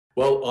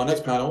Well, our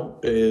next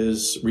panel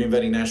is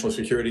Reinventing National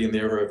Security in the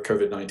Era of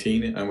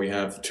COVID-19, and we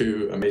have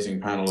two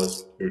amazing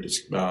panelists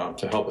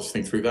to help us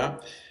think through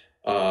that.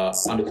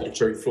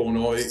 Undersecretary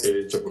Flournoy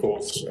is, of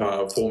course,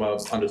 former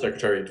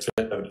Undersecretary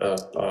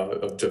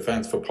of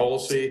Defense for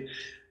Policy.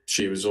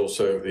 She was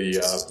also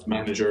the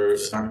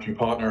managing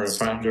partner and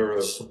founder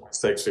of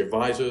WestExec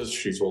Advisors.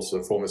 She's also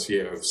the former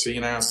CEO of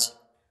CNAS.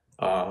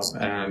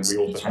 And we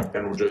also have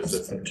General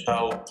Joseph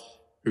Michèle,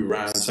 who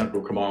ran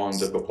Central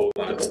Command of the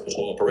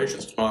Votel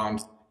Operations Command,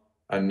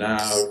 and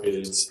now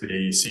is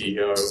the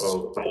CEO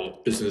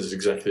of Business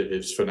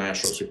Executives for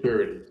National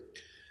Security.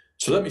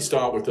 So let me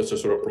start with just a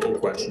sort of broad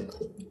question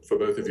for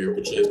both of you,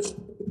 which is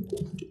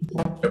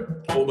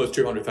almost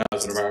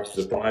 200,000 Americans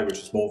have died, which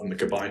is more than the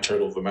combined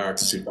total of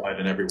Americans who died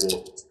in every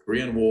war.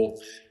 Korean War,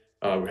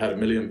 we had 1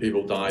 million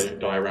people die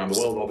around the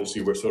world.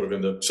 Obviously, we're sort of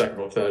in the second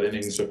or third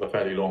innings of a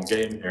fairly long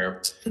game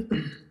here.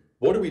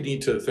 What do we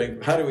need to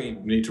think? How do we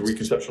need to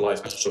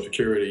reconceptualize national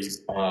security,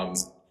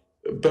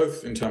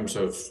 both in terms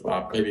of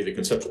maybe the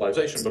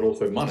conceptualization, but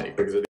also money?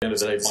 Because at the end of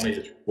the day, money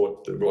is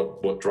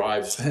what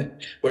drives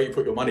where you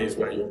put your money is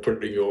where you're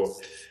putting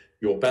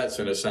your bets,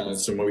 in a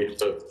sense. And when we have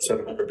a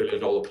 $700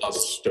 billion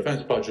plus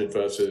defense budget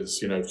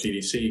versus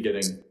CDC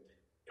getting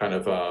kind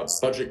of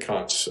budget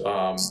cuts,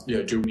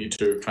 do we need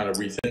to kind of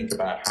rethink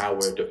about how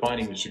we're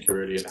defining the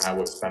security and how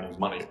we're spending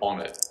money on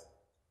it?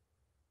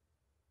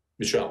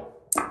 Michèle.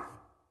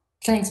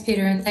 Thanks,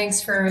 Peter, and thanks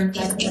for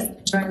inviting me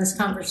to join this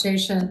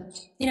conversation.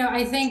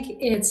 I think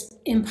it's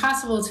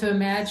impossible to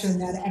imagine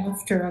that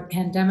after a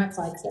pandemic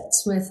like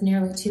this, with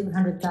nearly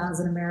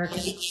 200,000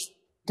 Americans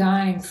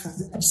dying from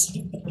this,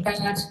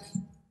 that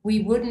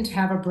we wouldn't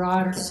have a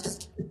broader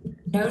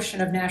notion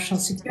of national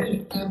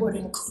security that would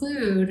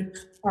include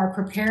our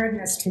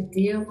preparedness to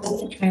deal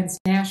with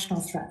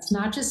transnational threats,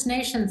 not just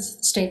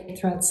nation-state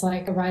threats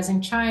like a rising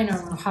China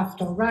or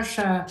hostile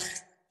Russia,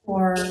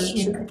 or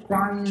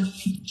Iran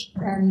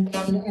and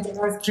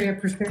North Korea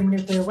pursuing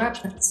nuclear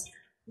weapons,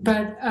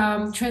 but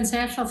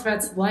transnational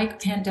threats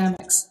like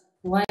pandemics,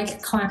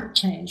 like climate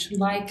change,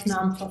 like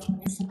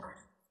non-proliferation.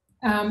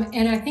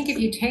 And I think if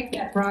you take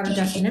that broader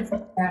definition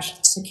of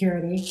national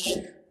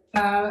security,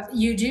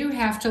 you do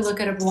have to look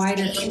at a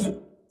wider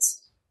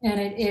toolbox. And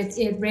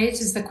it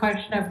raises the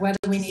question of whether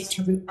we need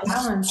to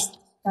rebalance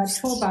that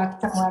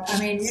toolbox somewhat. I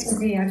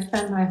mean, I've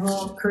spent my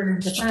whole career in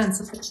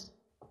defense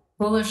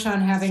bullish on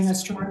having a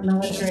strong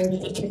military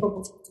that's capable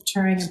of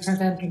deterring and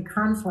preventing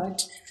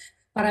conflict.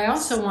 But I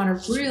also want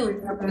a really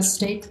robust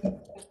state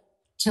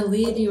to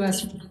lead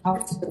U.S.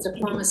 policy with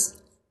diplomacy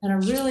and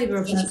a really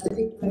robust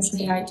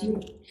idea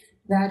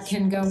that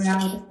can go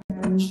out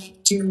and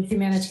do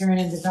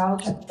humanitarian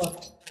development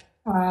work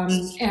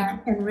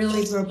and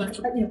really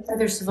robust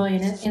other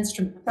civilian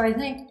instruments. So I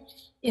think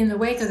in the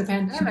wake of the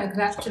pandemic,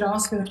 that should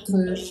also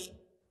include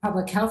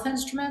public health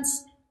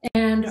instruments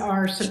and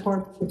our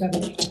support for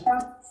WHO.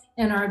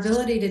 And our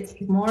ability to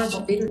take more of a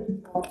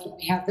leadership role that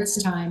we have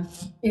this time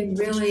in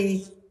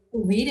really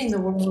leading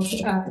the world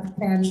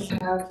and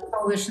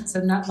coalitions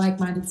of not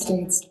like-minded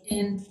states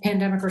in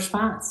pandemic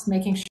response,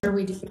 making sure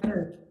we do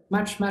better,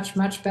 much, much,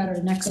 much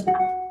better next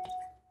time.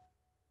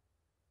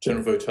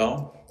 General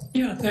Votel.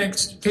 Yeah,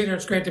 thanks, Peter.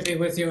 It's great to be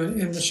with you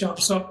and Michèle.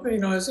 So,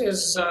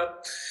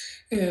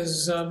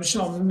 as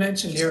Michèle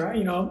mentioned here,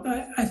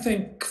 I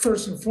think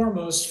first and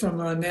foremost, from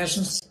a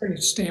national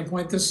security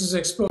standpoint, this has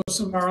exposed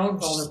some of our own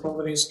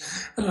vulnerabilities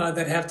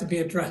that have to be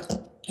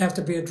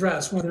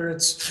addressed, whether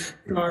it's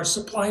our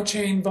supply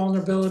chain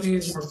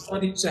vulnerabilities, our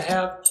ability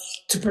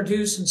to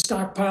produce and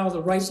stockpile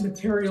the right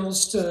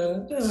materials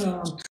to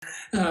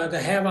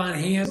have on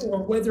hand,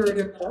 or whether it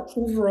is our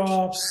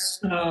overall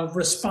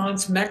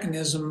response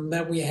mechanism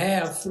that we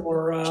have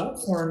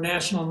for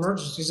national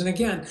emergencies. And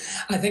again,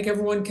 I think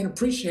everyone can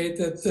appreciate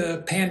that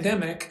the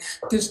pandemic,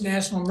 this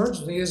national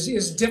emergency,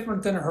 is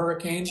different than a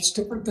hurricane. It's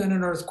different than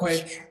an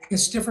earthquake.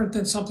 It's different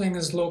than something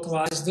that's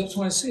localized. This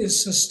one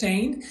is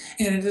sustained,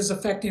 and it is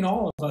affecting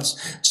all of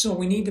us. So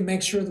we need to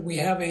make sure that we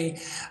have a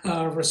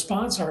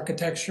response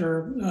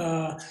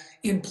architecture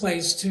in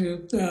place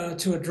to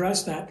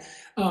address that.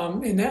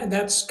 And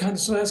that's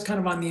kind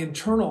of on the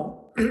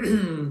internal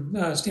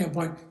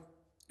standpoint.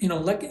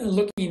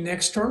 Looking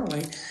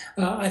externally,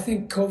 I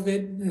think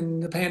COVID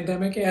and the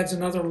pandemic adds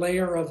another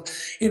layer of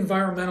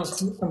environmental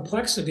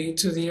complexity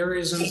to the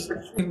areas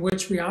in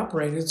which we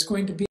operate. It's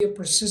going to be a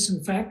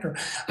persistent factor.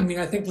 I mean,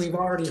 I think we've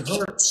already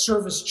heard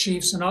service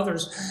chiefs and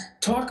others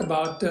talk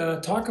about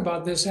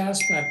this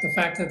aspect, the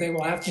fact that they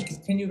will have to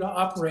continue to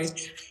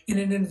operate in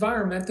an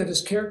environment that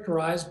is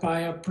characterized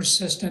by a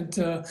persistent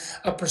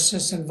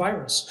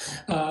virus.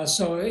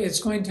 So it's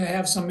going to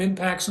have some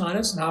impacts on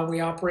us and how we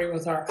operate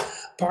with our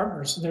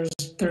partners. There's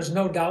there's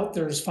no doubt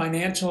there's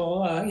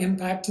financial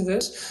impact to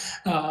this,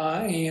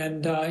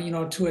 and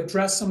to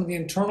address some of the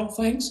internal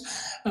things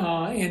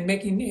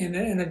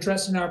and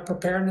addressing our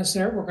preparedness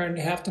there, we're going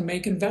to have to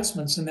make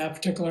investments in that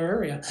particular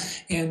area,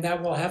 and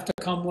that will have to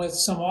come with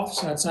some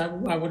offsets, I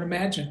would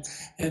imagine,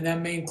 and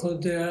that may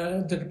include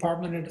the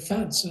Department of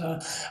Defense.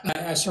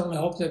 I certainly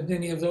hope that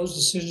any of those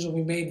decisions will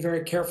be made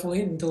very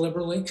carefully and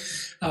deliberately,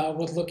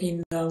 with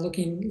looking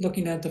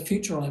at the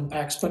future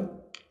impacts. But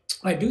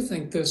I do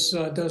think this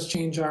does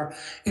change our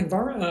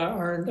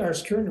environment, our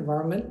security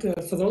environment,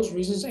 for those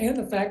reasons, and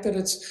the fact that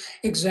it's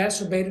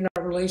exacerbated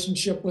our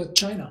relationship with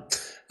China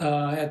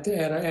at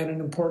an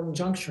important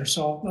juncture.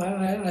 So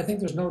I think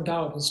there's no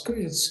doubt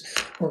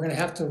we're going to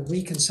have to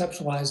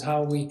reconceptualize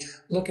how we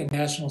look at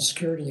national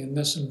security in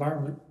this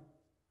environment.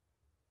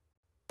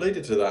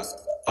 Related to that,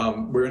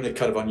 we're in a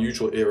kind of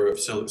unusual era of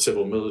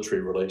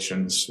civil-military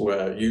relations,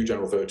 where you,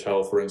 General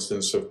Votel, for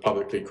instance, have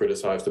publicly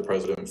criticized the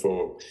president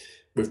for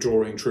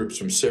withdrawing troops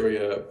from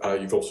Syria.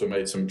 You've also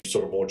made some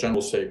sort of more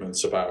general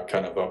statements about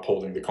kind of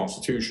upholding the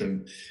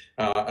Constitution.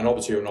 And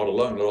obviously you're not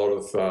alone. A lot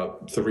of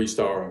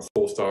 3-star and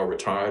 4-star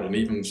retired, and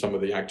even some of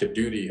the active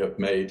duty have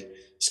made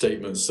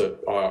statements that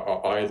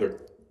are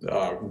either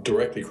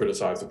directly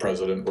criticize the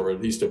president or at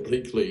least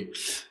obliquely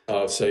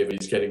say that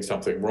he's getting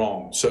something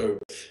wrong. So,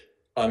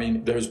 I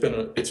mean, there's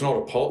been it's not a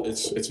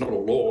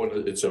law,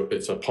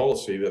 it's a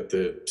policy that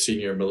the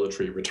senior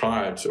military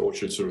retired or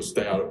should sort of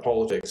stay out of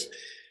politics.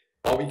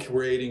 Are we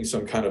creating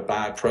some kind of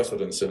bad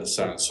precedence in a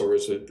sense, or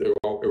is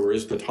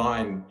the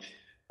time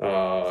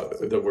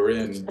that we're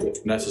in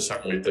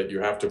necessary that you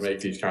have to make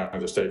these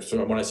kinds of statements?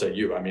 So when I say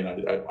you, I mean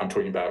I'm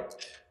talking about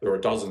there are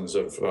dozens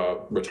of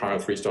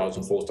retired 3-stars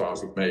and 4-stars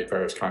who've made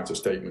various kinds of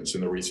statements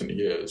in the recent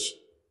years.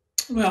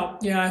 Well,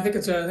 yeah, I think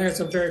it's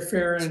a very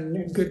fair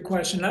and good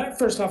question.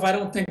 First off, I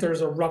don't think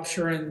there's a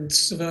rupture in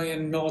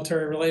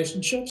civilian-military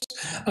relationships.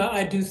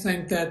 I do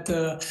think that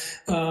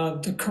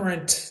the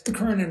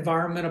current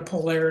environment of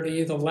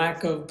polarity, the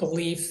lack of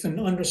belief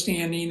and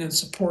understanding and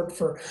support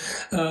for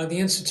the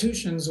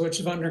institutions which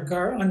have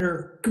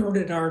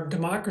undergirded our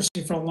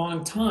democracy for a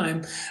long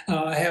time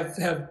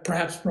have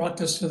perhaps brought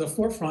this to the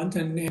forefront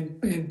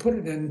and put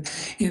it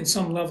in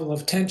some level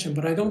of tension.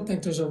 But I don't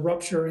think there's a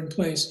rupture in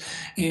place,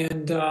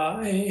 and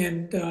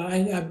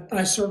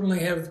I certainly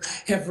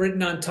have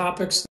written on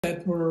topics that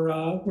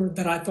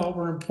that I thought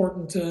were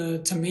important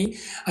to me.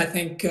 I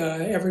think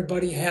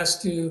everybody has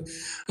to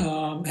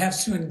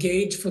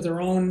engage for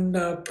their own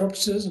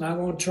purposes, and I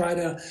won't try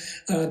to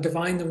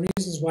divine the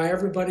reasons why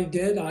everybody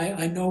did.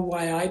 I know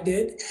why I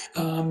did.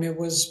 It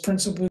was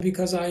principally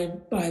because I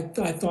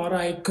thought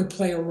I could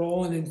play a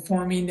role in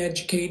informing,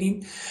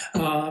 educating,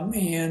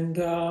 and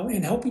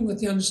helping with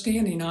the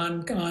understanding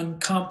on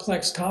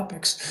complex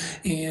topics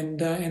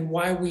and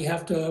why we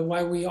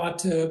ought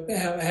to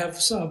have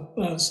some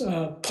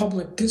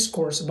public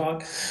discourse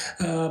about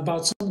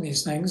some of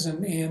these things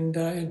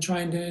and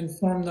trying to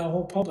inform the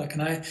whole public.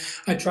 And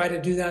I try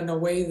to do that in a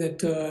way that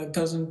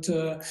doesn't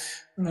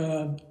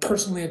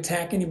personally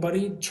attack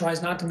anybody,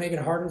 tries not to make it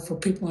harder for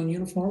people in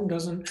uniform,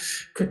 doesn't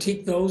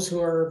critique those who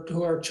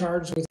are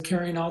charged with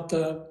carrying out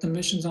the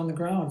missions on the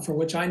ground, for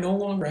which I no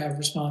longer have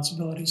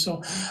responsibility.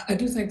 So I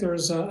do think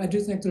there's a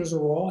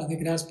role. I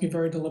think it has to be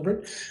very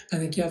deliberate. I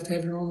think you have to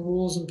have your own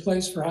rules in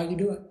place for how you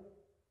do it.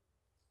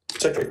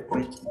 Second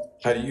point,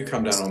 how do you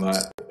come down on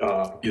that?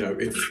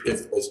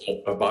 If there's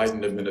a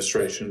Biden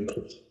administration,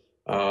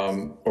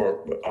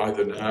 or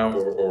either now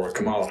or a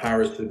Kamala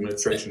Harris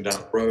administration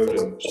down the road,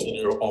 and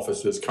senior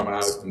officers come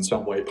out in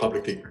some way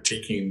publicly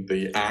critiquing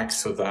the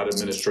acts of that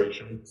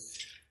administration,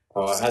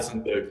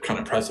 hasn't the kind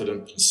of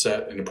precedent been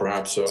set in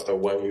perhaps a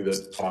way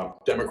that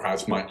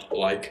Democrats might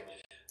like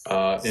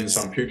in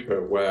some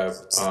future, where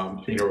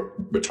senior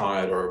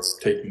retired are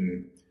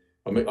critiquing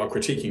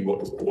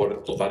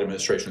what that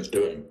administration is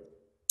doing?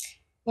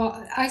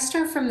 Well, I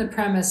start from the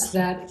premise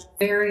that it's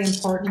very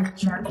important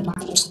to our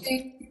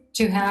democracy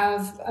to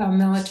have a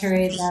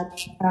military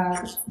that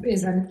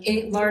is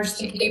a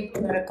largely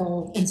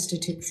apolitical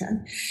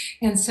institution.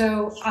 And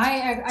so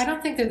I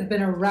don't think there's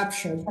been a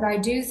rupture, but I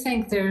do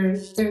think the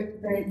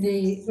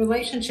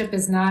relationship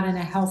is not in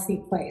a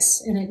healthy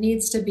place, and it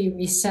needs to be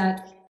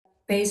reset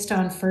based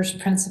on first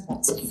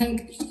principles. I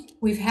think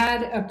we've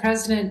had a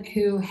president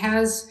who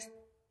has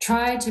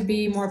tried to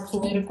be more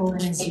political in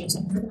his use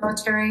of the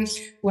military,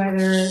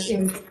 whether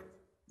in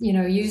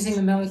using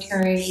the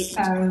military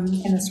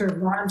in a sort of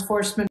law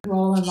enforcement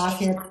role in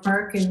Lafayette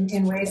Park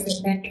in ways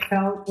that many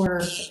felt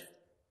were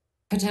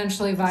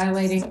potentially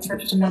violating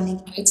First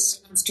Amendment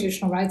rights,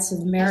 constitutional rights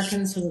of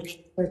Americans who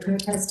were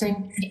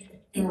protesting,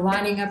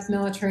 lining up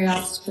military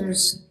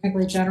officers,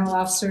 particularly general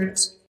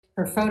officers,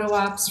 for photo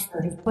ops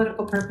for his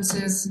political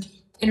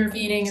purposes,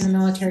 intervening in the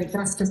military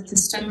justice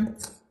system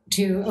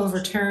to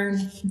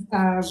overturn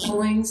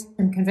rulings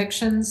and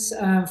convictions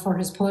for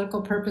his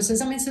political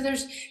purposes. I mean, so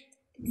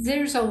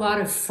there's a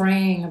lot of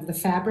fraying of the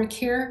fabric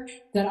here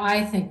that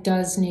I think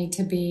does need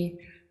to be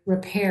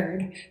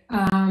repaired.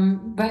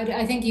 But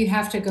I think you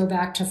have to go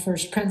back to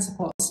first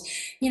principles.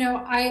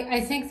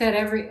 I think that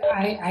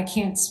I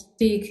can't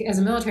speak as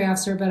a military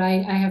officer, but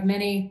I have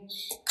many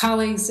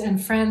colleagues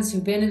and friends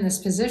who've been in this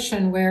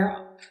position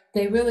where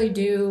they really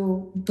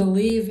do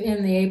believe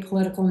in the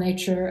apolitical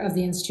nature of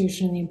the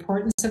institution and the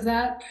importance of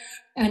that.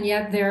 And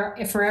yet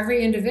for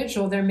every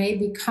individual, there may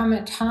become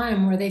a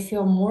time where they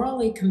feel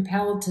morally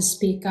compelled to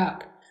speak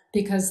up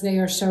because they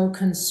are so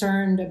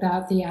concerned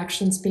about the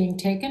actions being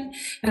taken.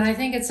 And I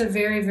think it's a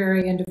very,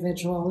 very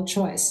individual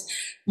choice.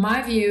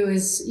 My view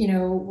is,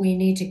 we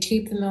need to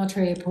keep the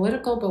military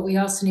apolitical, but we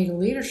also need a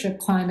leadership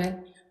climate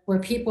where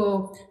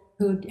people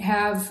who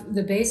have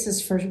the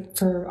basis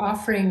for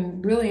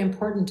offering really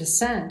important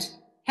dissent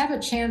have a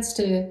chance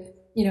to,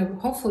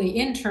 hopefully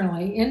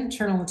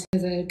internal to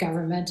the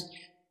government,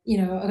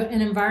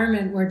 an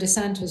environment where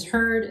dissent is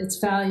heard, it's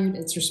valued,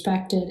 it's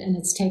respected, and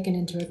it's taken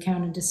into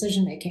account in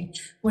decision making.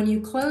 When you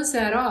close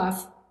that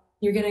off,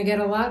 you're going to get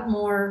a lot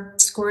more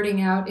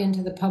squirting out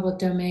into the public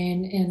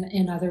domain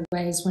in other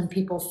ways when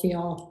people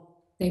feel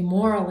they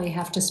morally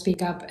have to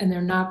speak up and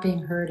they're not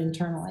being heard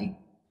internally.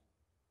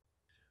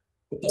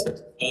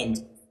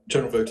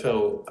 General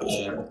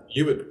Votel,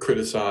 you had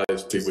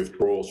criticized the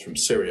withdrawals from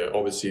Syria.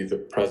 Obviously, the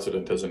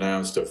president has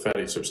announced a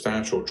fairly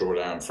substantial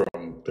drawdown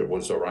from, it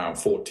was around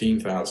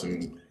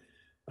 14,000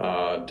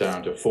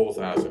 down to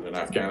 4,000 in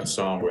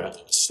Afghanistan. We had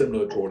a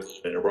similar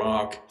drawdown in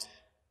Iraq.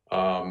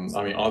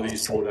 Are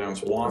these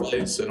drawdowns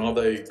wise, and are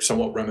they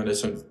somewhat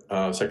reminiscent,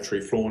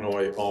 Secretary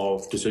Flournoy,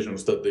 of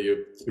decisions that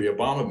the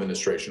Obama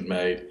administration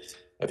made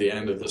at the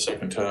end of the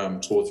second term,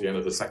 towards the end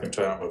of the second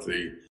term of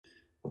the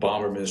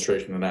Obama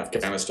administration in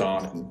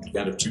Afghanistan, and the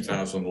end of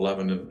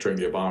 2011 and during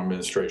the Obama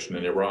administration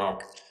in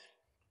Iraq?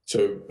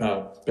 So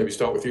maybe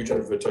start with you,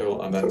 General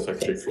Votel, and then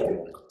Secretary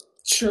Flournoy.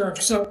 Sure.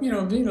 So,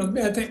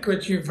 I think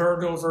what you've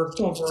heard over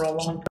a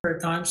long period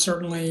of time,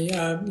 certainly,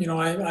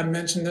 I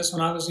mentioned this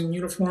when I was in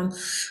uniform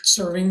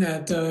serving,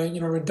 that,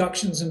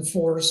 reductions in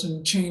force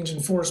and change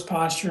in force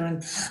posture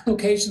and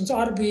locations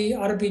ought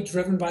to be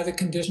driven by the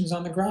conditions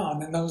on the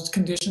ground, and those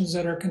conditions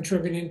that are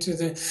contributing to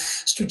the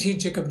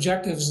strategic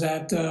objectives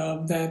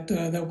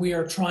that we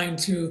are trying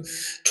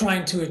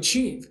to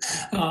achieve.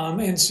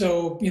 And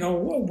so,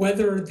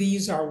 whether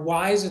these are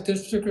wise at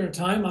this particular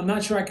time, I'm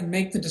not sure I can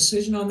make the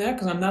decision on that,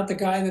 because I'm not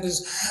the guy that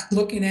is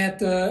looking at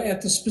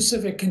the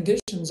specific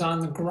conditions on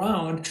the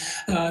ground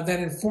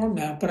that inform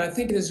that. But I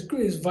think it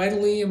is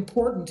vitally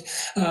important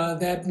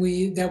that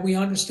we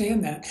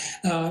understand that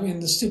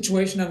in the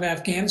situation of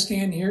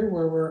Afghanistan here,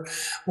 where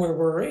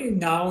we're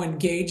now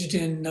engaged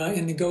in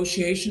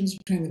negotiations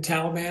between the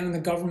Taliban and the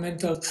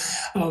government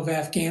of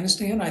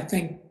Afghanistan. I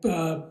think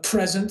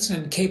presence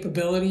and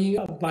capability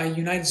by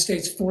United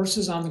States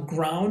forces on the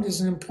ground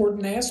is an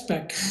important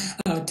aspect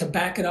to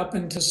back it up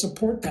and to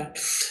support that.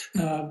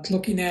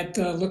 Looking at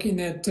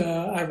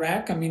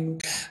Iraq,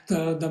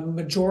 the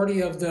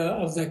majority of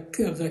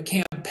the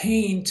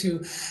campaign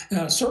to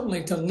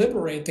certainly to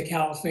liberate the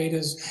caliphate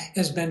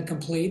has been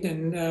complete,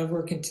 and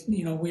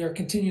we are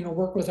continuing to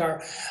work with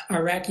our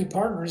Iraqi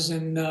partners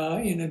in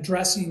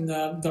addressing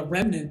the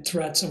remnant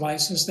threats of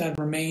ISIS that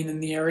remain in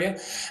the area.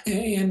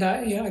 And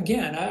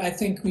again, I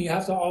think we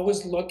have to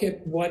always look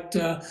at what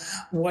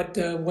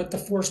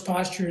the force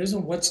posture is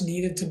and what's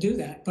needed to do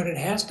that. But it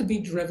has to be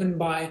driven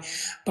by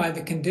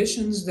the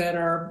conditions that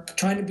are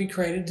trying to be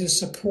created to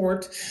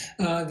support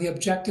the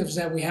objectives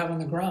that we have on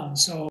the ground.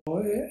 So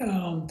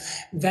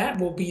that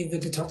will be the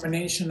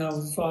determination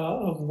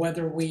of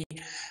whether we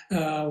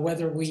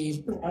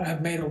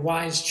have made a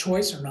wise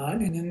choice or not.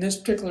 And in this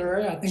particular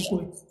area, I think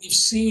we've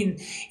seen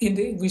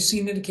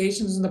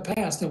indications in the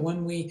past that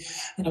when we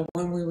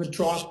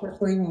withdraw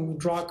quickly, when we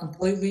withdraw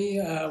completely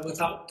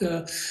without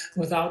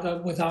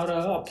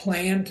a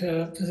plan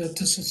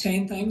to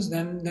sustain things,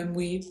 then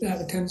we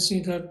have a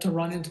tendency to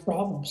run into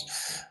problems.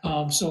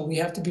 So we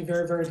have to be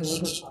very, very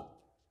deliberate.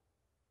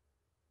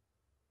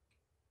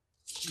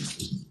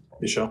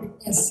 Michèle?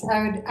 Yes,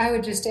 I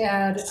would just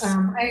add,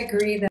 I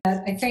agree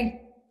that I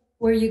think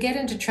where you get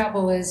into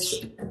trouble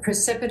is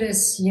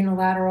precipitous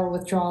unilateral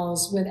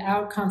withdrawals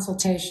without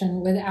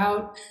consultation,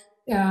 without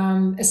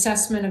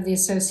assessment of the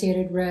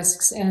associated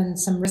risks and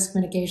some risk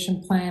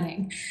mitigation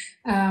planning.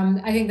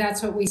 I think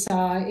that's what we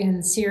saw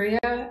in Syria,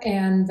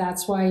 and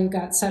that's why you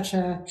got such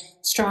a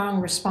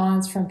strong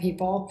response from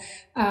people,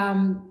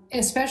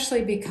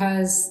 especially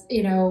because,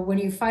 when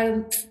you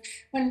fight,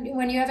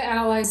 when you have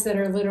allies that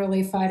are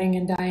literally fighting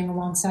and dying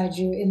alongside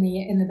you in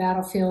the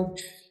battlefield,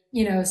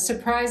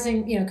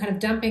 surprising, kind of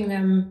dumping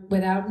them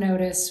without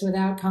notice,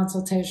 without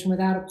consultation,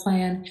 without a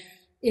plan,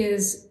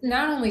 is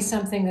not only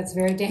something that's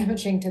very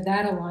damaging to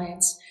that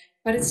alliance,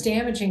 but it's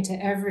damaging to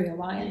every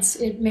alliance.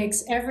 It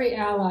makes every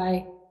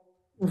ally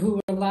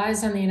who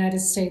relies on the United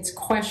States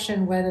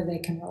question whether they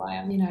can rely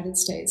on the United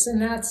States.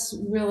 And that's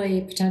really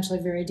potentially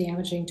very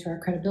damaging to our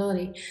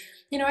credibility.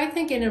 I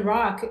think in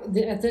Iraq,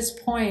 at this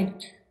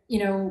point,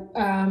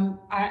 I'm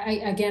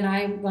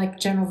like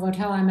General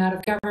Votel, I'm out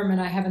of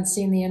government, I haven't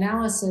seen the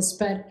analysis,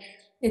 but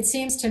it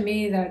seems to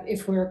me that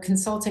if we're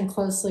consulting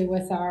closely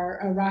with our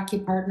Iraqi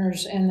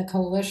partners and the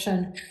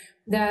coalition,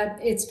 that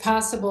it's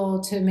possible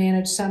to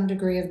manage some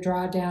degree of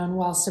drawdown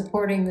while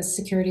supporting the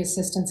security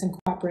assistance and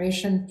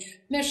cooperation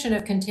mission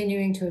of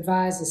continuing to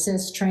advise,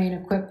 assist, train,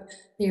 equip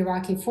the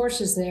Iraqi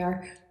forces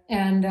there.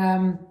 And,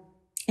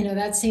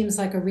 that seems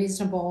like a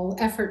reasonable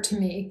effort to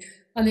me.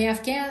 On the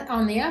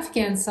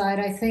Afghan side,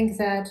 I think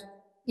that,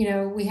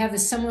 we have a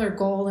similar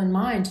goal in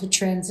mind to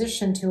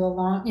transition to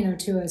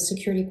a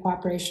security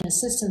cooperation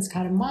assistance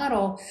kind of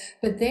model.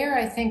 But there,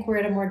 I think we're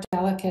at a more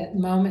delicate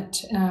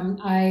moment.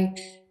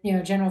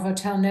 General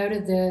Votel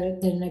noted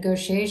the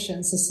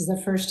negotiations. This is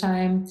the first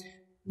time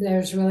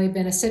there's really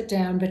been a sit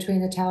down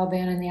between the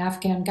Taliban and the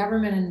Afghan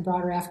government and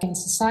broader Afghan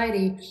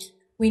society.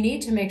 We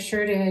need to make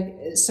sure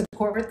to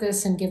support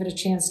this and give it a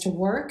chance to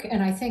work.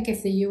 And I think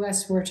if the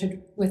U.S. were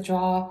to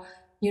withdraw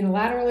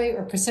unilaterally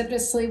or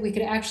precipitously, we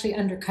could actually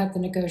undercut the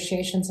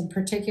negotiations, and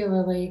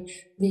particularly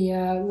the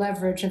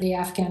leverage of the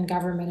Afghan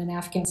government and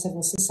Afghan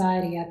civil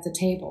society at the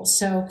table.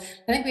 So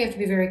I think we have to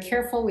be very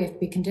careful. We have to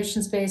be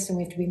conditions-based, and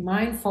we have to be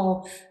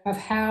mindful of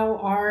how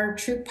our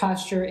troop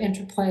posture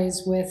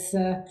interplays with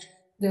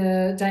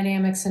the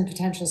dynamics and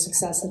potential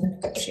success of the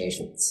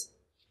negotiations.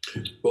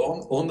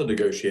 Well, on the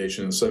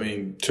negotiations, I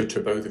mean,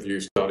 to both of you,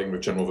 starting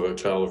with General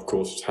Votel, of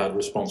course, had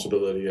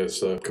responsibility as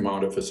the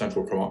commander for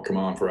Central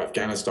Command for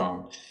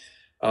Afghanistan.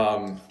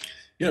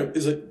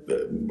 Is it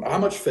how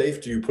much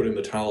faith do you put in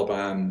the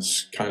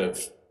Taliban's kind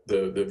of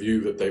the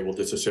view that they will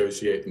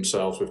disassociate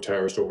themselves with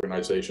terrorist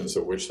organizations,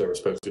 of which there are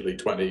supposedly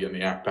 20 in the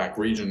ACPAC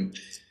region,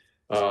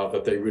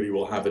 that they really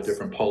will have a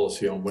different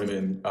policy on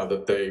women,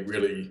 that they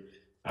really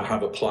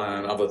have a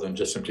plan other than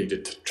just simply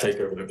to take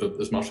over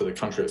as much of the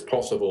country as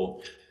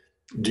possible?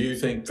 Do you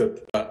think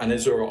that, and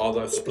is there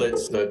other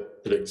splits that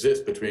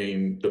exist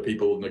between the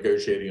people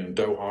negotiating in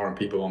Doha and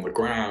people on the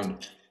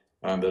ground,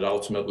 that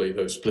ultimately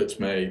those splits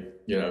may,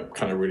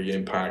 kind of really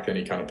impact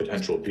any kind of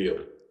potential deal?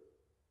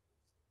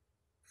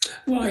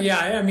 Well,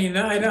 yeah, I mean,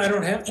 I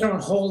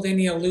don't hold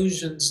any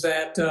illusions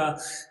that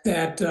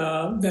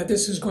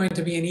this is going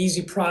to be an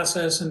easy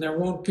process, and there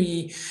won't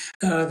be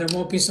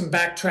some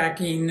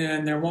backtracking,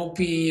 and there won't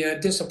be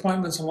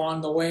disappointments along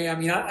the way. I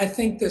mean, I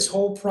think this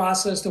whole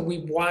process that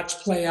we've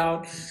watched play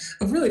out,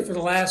 really for the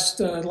last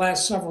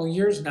several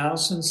years now,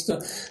 since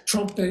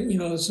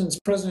since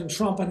President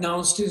Trump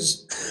announced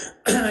his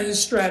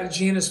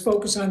strategy and his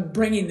focus on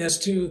bringing this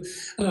to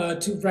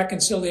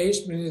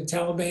reconciliation between the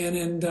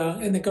Taliban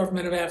and the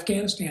government of Afghanistan.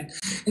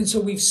 And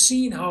so we've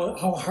seen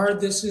how hard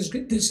this has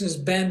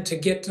been to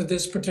get to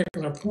this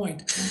particular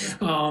point.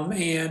 But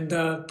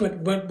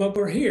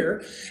we're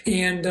here,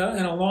 and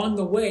along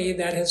the way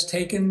that has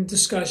taken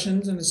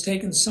discussions and has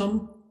taken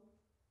some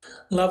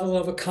level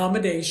of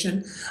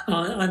accommodation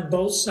on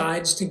both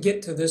sides to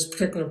get to this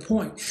particular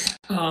point.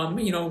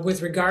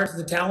 With regard to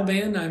the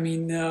Taliban, I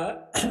mean,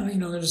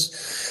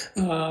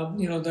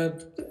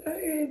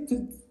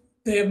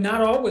 they have not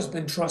always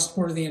been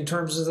trustworthy in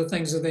terms of the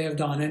things that they have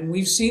done, and we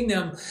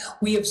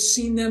have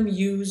seen them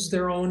use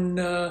their own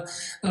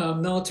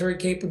military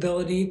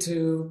capability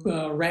to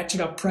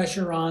ratchet up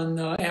pressure on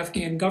the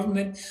Afghan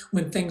government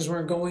when things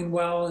weren't going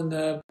well in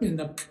the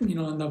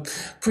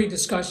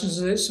pre-discussions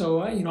of this.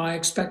 So I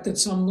expect that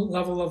some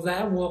level of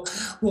that will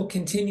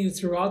continue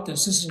throughout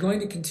this. This is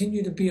going to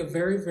continue to be a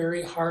very,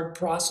 very hard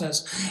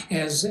process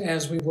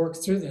as we work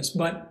through this,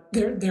 but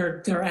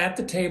they're at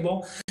the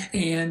table,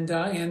 and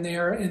they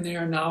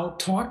are now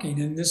talking,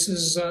 and this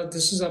is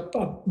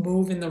a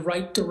move in the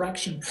right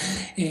direction.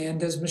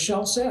 And as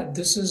Michèle said,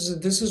 this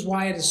is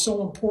why it is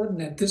so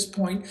important at this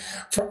point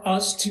for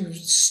us to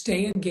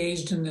stay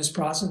engaged in this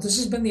process. This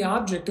has been the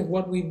object of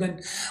what we've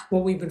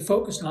been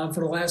focused on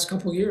for the last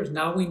couple of years.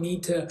 Now we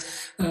need to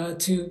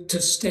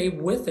stay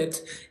with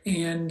it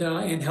and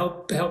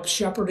help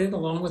shepherd it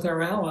along with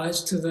our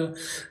allies to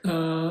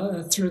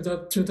through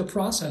the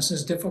process,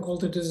 as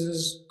difficult as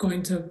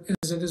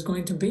it is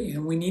going to be.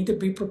 And we need to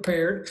be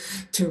prepared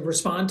to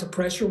respond to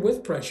pressure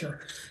with pressure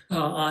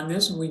on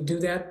this, and we do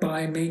that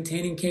by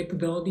maintaining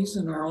capabilities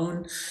in our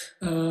own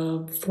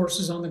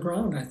forces on the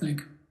ground, I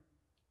think.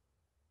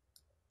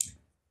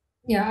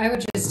 Yeah, I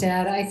would just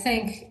add, I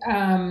think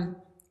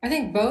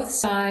both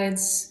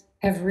sides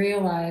have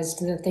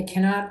realized that they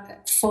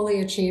cannot fully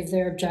achieve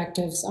their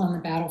objectives on the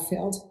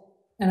battlefield.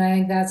 And I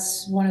think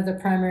that's one of the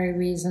primary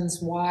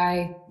reasons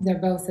why they're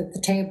both at the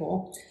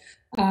table.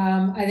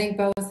 I think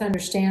both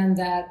understand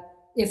that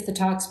if the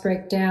talks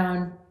break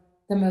down,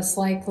 the most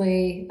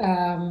likely,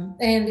 and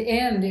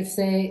if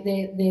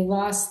they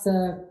lost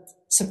the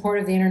support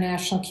of the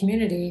international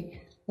community,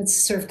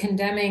 it's sort of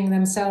condemning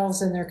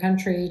themselves and their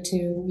country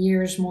to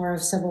years more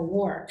of civil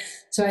war.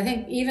 So I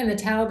think even the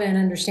Taliban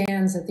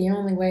understands that the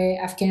only way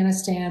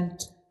Afghanistan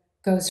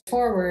goes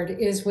forward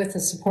is with the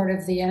support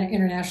of the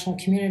international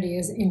community,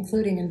 is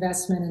including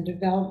investment and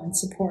development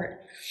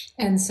support.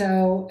 And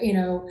so,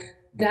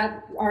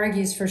 that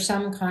argues for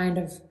some kind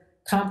of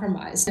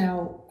compromise.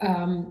 Now,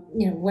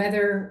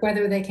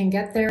 whether they can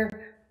get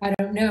there, I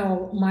don't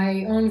know.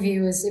 My own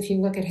view is, if you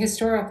look at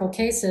historical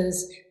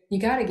cases, you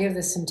got to give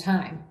this some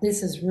time.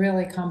 This is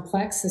really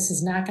complex. This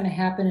is not going to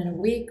happen in a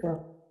week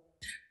or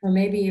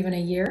maybe even a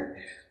year.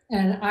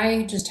 And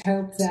I just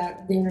hope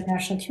that the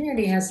international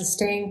community has the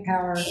staying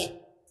power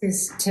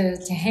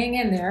to hang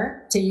in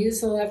there, to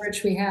use the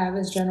leverage we have,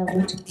 as General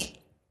Votel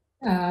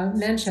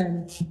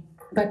mentioned,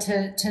 but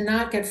to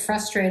not get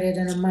frustrated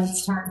in a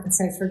month's time and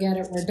say, forget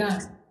it, we're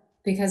done.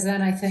 Because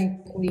then I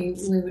think we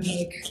would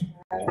make,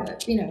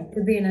 it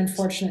would be an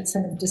unfortunate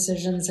set of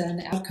decisions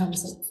and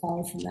outcomes that would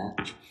follow from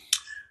that.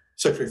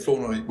 Secretary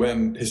Flournoy,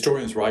 when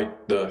historians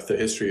write the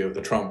history of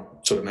the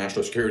Trump sort of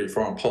national security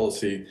foreign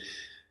policy,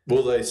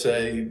 will they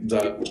say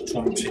that the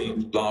Trump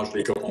team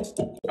largely got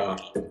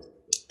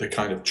the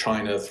kind of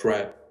China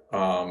threat,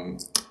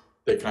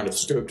 they kind of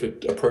scoped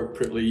it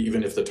appropriately,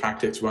 even if the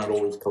tactics weren't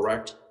always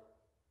correct?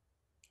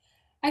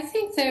 I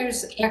think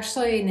there's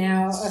actually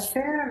now a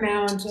fair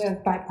amount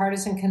of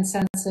bipartisan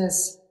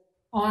consensus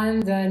on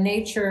the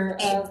nature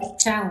of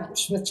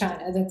challenge with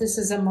China, that this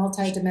is a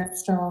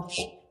multidimensional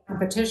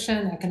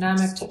competition,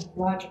 economic,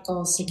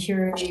 technological,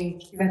 security,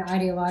 even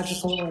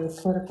ideological or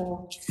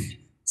political.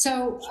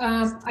 So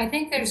I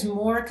think there's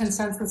more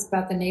consensus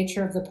about the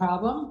nature of the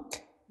problem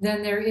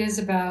than there is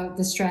about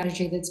the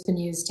strategy that's been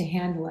used to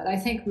handle it. I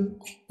think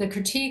the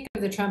critique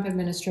of the Trump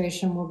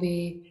administration will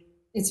be,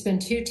 it's been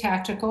too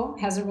tactical,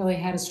 hasn't really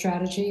had a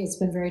strategy. It's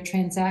been very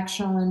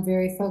transactional and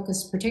very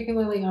focused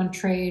particularly on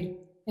trade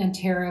and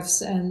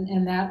tariffs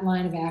and that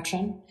line of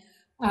action.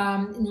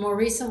 More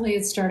recently,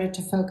 it started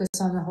to focus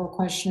on the whole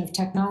question of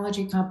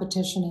technology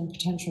competition and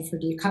potential for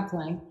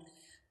decoupling.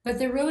 But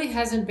there really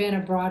hasn't been a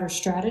broader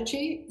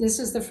strategy. This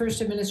is the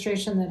first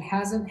administration that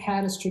hasn't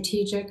had a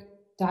strategic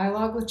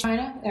dialogue with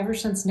China ever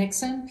since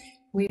Nixon.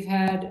 We've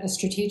had a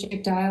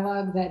strategic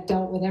dialogue that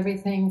dealt with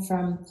everything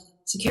from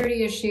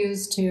security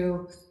issues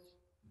to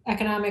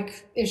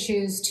economic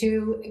issues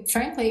to,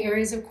 frankly,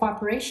 areas of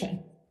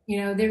cooperation.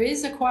 There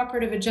is a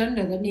cooperative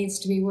agenda that needs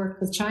to be worked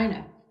with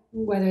China,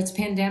 whether it's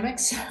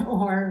pandemics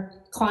or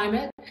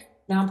climate,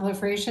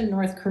 nonproliferation,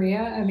 North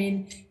Korea.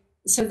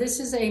 So this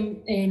is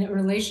a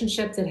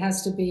relationship that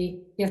has to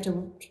be, you have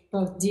to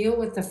both deal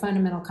with the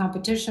fundamental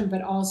competition,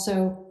 but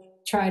also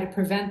try to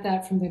prevent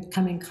that from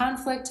becoming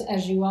conflict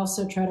as you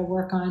also try to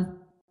work on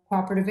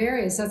cooperative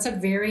areas. That's a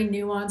very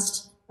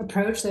nuanced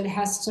approach that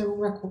has to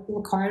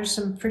require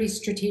some pretty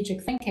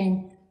strategic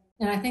thinking.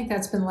 And I think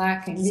that's been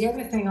lacking. The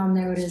other thing I'll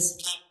note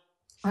is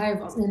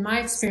in my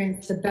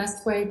experience, the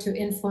best way to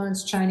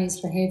influence Chinese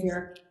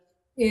behavior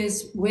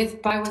is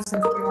by with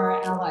and through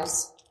our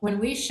allies. When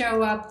we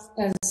show up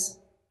as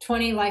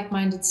 20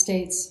 like-minded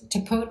states to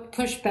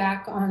push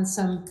back on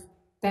some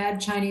bad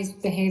Chinese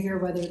behavior,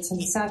 whether it's in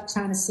the South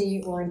China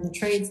Sea or in the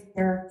trade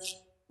there,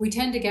 we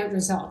tend to get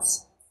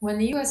results. When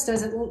the U.S.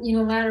 does it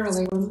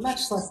unilaterally, we're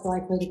much less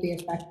likely to be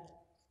effective.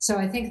 So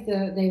I think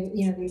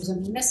there's a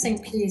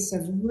missing piece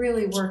of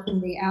really working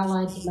the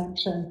allied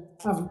dimension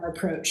of our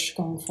approach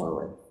going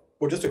forward.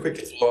 Well, just to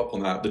quickly follow up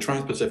on that, the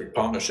Trans-Pacific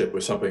Partnership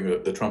was something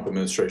that the Trump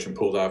administration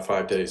pulled out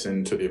 5 days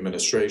into the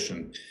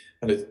administration.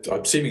 And it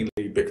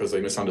seemingly because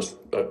they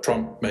misunderstood,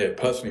 Trump may have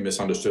personally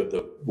misunderstood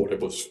what it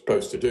was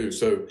supposed to do.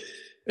 So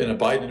in a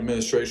Biden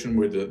administration,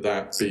 would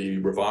that be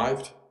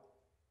revived?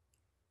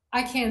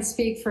 I can't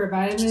speak for a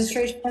Biden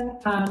administration,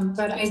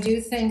 but I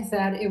do think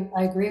that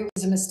I agree it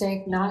was a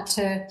mistake not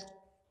to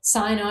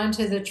sign on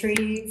to the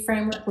treaty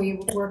framework we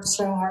worked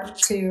so hard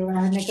to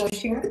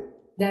negotiate,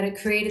 that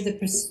it created the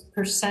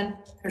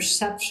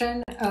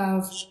perception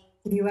of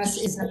the U.S.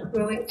 isn't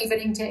really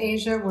pivoting to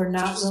Asia. We're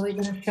not really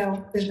going to show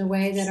up in the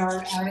way that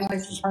our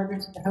allies and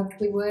partners had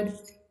hoped we would.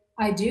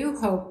 I do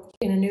hope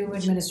in a new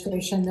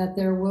administration that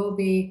there will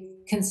be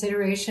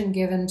consideration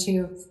given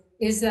to,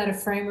 is that a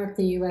framework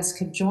the U.S.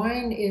 could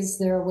join? Is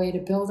there a way to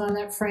build on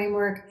that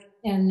framework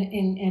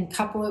and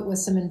couple it with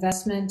some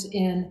investment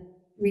in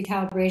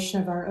recalibration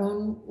of our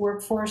own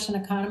workforce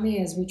and economy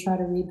as we try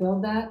to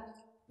rebuild that,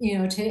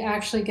 to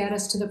actually get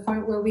us to the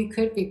point where we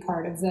could be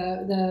part of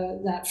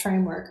that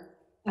framework.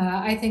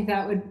 I think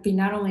that would be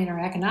not only in our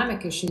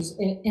economic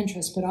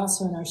interests, but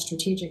also in our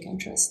strategic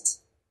interests.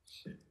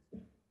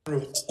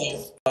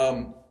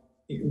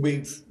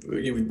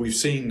 We've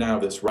seen now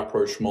this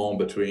rapprochement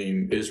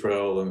between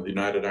Israel and the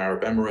United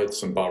Arab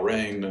Emirates and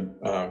Bahrain,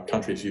 and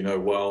countries you know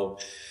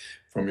well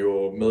from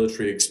your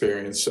military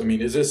experience.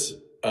 Is this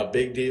a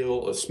big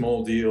deal, a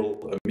small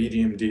deal, a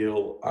medium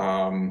deal?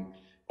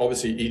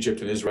 Obviously,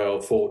 Egypt and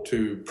Israel fought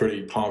two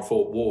pretty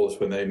powerful wars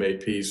when they made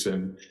peace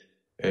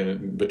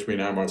between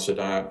Anwar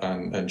Sadat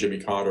and Jimmy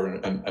Carter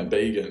and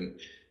Bergen.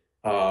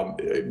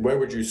 Where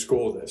would you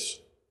score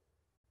this?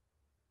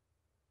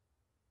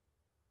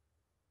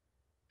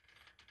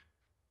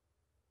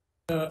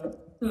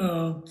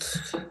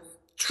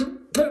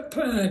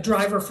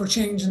 Driver for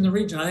change in the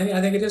region. I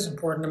think it is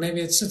important.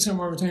 Maybe it's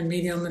somewhere between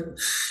medium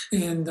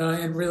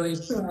and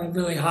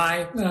really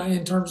high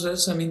in terms of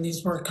this.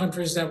 These were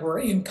countries that were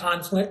in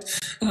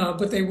conflict,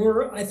 but they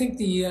were. I think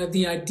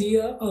the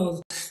idea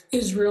of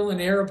Israel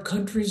and Arab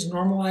countries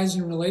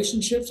normalizing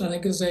relationships, I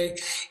think is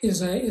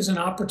an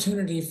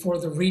opportunity for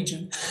the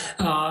region,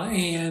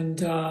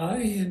 and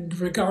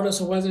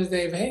regardless of whether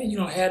they've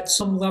had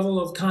some level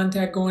of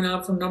contact going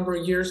on for a number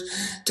of years,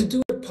 to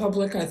do it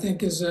public, I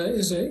think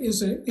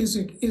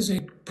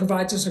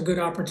provides us a good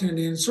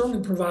opportunity, and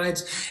certainly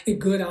provides a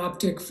good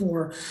optic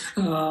for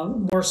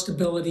more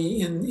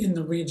stability in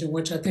the region,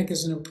 which I think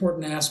is an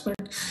important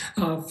aspect.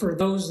 For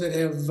those that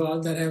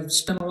have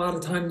spent a lot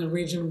of time in the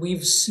region,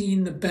 we've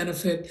seen the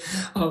benefit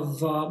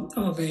of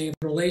a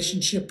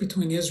relationship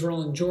between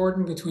Israel and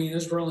Jordan, between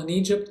Israel and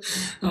Egypt,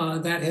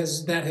 that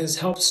has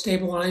helped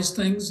stabilize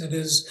things. It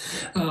has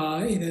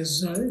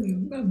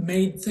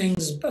made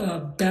things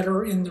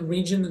better in the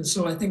region, and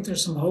so I think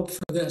there's some hope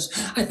for this.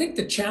 I think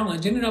the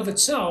challenge in and of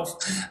itself,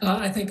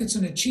 I think it's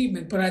an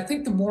achievement, but I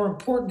think the more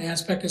important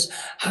aspect is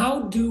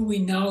how do we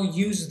now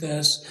use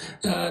this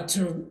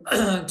to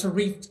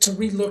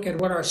relook at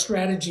what our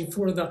strategy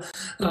for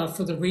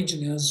the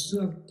region is,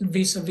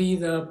 vis-a-vis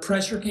the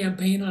pressure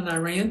campaign on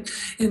Iran,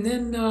 and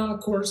then of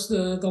course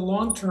the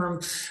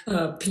long-term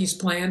peace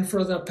plan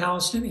for the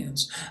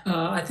Palestinians.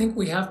 I think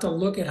we have to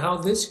look at how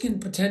this can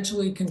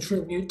potentially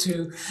contribute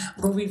to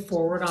moving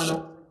forward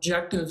on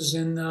objectives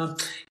in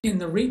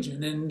the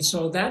region, and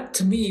so that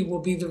to me will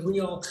be the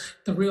real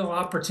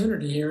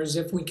opportunity here, is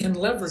if we can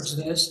leverage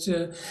this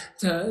to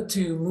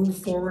move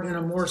forward in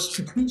a more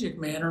strategic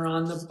manner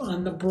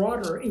on the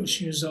broader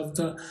issues of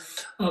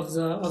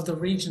the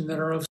region that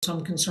are of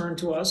some concern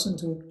to us and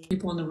to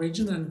people in the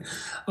region and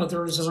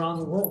others around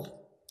the world.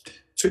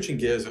 Switching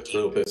gears a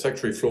little bit,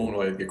 Secretary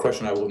Flournoy, a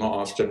question I will not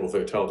ask General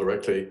Votel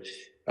directly.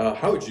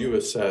 How would you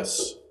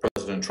assess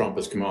President Trump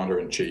as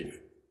Commander-in-Chief?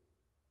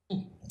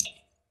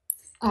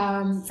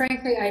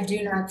 Frankly, I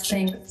do not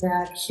think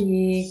that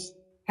he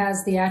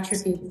has the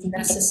attributes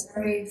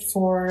necessary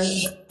for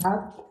the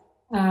job.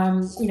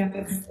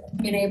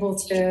 Being able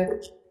to,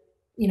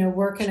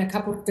 work in a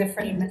couple of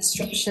different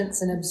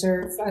administrations and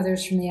observe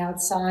others from the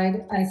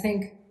outside, I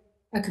think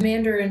a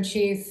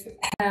commander-in-chief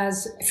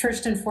has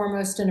first and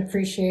foremost an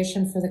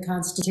appreciation for the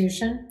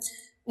Constitution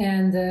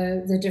and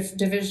the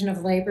division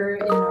of labor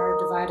in our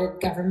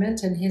divided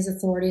government and his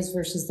authorities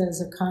versus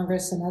those of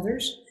Congress and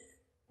others.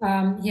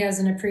 He has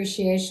an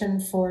appreciation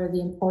for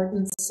the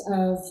importance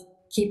of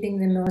keeping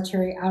the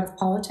military out of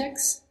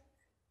politics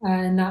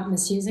and not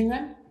misusing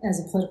them as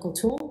a political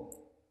tool.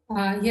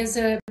 He has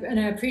an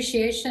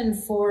appreciation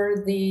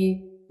for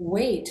the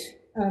weight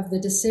of the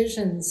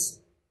decisions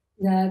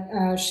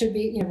that should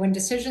be, when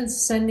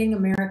decisions sending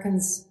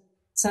Americans,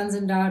 sons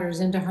and daughters,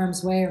 into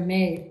harm's way are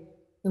made,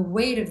 the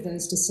weight of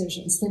those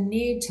decisions, the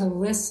need to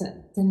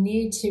listen, the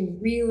need to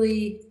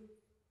really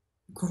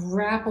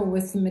grapple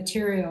with the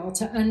material,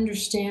 to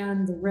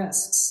understand the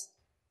risks,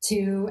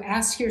 to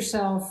ask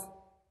yourself,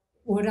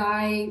 would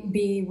I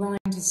be willing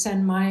to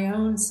send my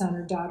own son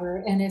or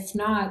daughter? And if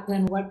not,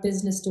 then what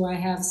business do I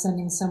have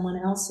sending someone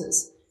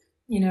else's?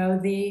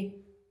 The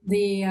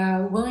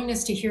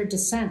willingness to hear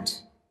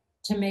dissent,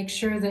 to make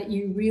sure that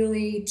you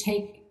really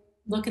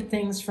look at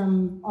things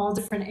from all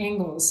different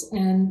angles,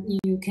 and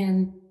you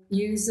can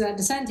use that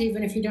dissent,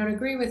 even if you don't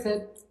agree with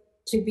it,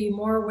 to be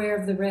more aware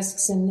of the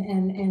risks and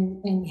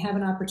have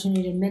an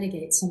opportunity to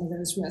mitigate some of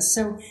those risks.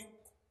 So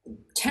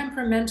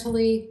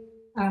temperamentally,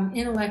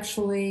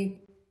 intellectually,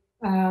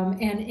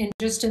 and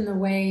just in the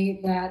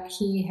way that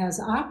he has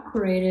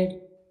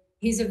operated,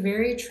 he's a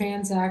very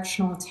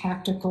transactional,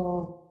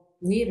 tactical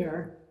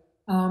leader,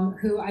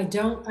 who I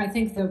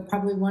think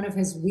probably one of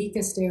his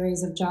weakest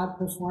areas of job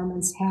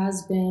performance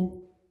has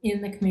been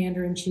in the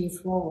commander-in-chief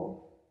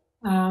role.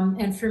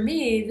 And for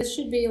me, this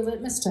should be a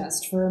litmus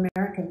test for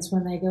Americans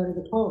when they go to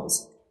the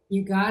polls.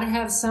 You got to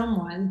have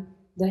someone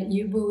that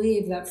you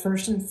believe that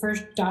first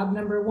job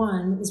number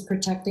one is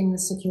protecting the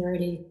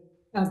security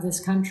of this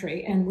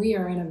country. And we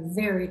are in a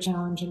very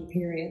challenging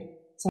period.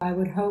 So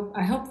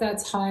I hope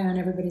that's high on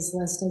everybody's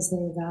list as they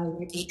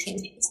evaluate their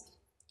choices.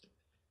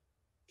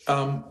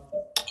 I'm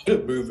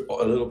going to move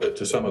a little bit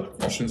to some of the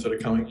questions that are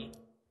coming.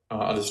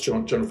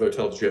 General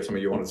Votel, did you have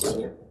something you wanted to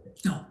say?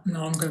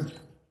 No, I'm good.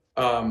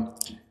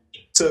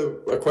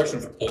 So a question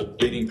from a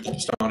leading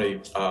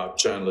Pakistani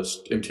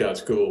journalist,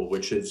 Imtiaz Gul,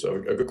 which is a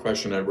good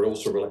question, and it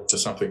also relates to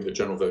something that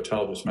General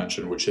Votel just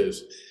mentioned, which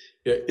is,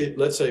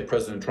 let's say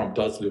President Trump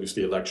does lose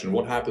the election,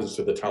 what happens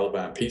to the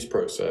Taliban peace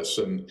process?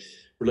 And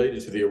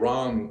related to the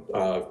Iran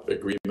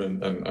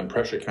agreement and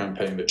pressure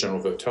campaign that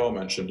General Votel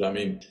mentioned, I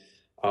mean,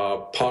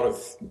 part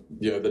of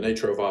the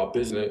nature of our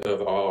business,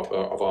 of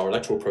our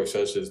electoral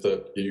process, is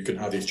that you can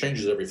have these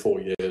changes every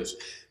 4 years.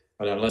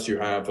 And unless you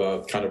have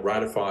kind of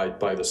ratified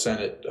by the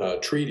Senate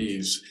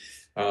treaties,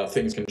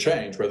 things can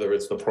change, whether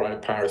it's the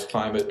Paris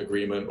Climate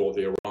Agreement or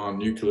the Iran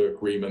nuclear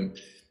agreement.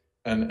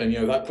 And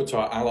that puts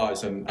our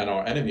allies and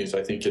our enemies,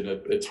 I think,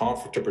 it's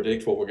hard to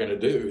predict what we're going to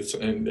do.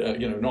 And,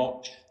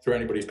 not through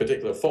anybody's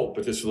particular fault,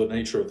 but just for the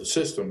nature of the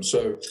system.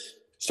 So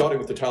starting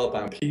with the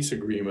Taliban peace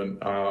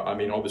agreement, I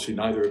mean, obviously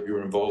neither of you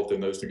are involved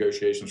in those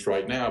negotiations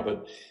right now,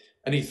 but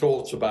Any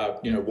thoughts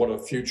about, what a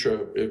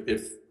future,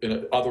 if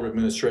other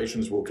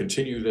administrations will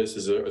continue this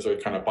as a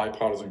kind of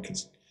bipartisan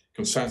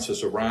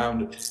consensus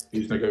around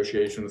these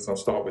negotiations? I'll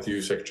start with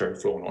you, Secretary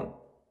Flournoy.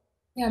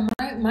 Yeah,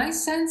 my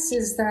sense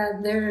is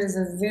that there is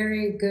a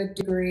very good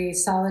degree,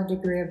 solid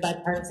degree of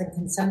bipartisan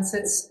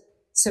consensus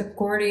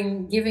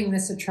supporting giving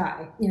this a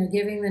try,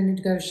 giving the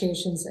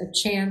negotiations a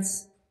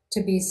chance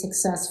to be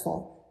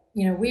successful.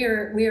 We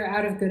are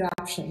out of good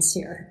options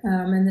here,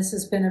 and this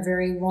has been a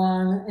very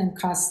long and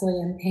costly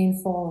and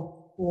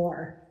painful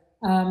war.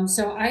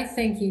 So I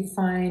think you'd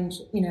find,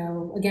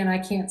 again, I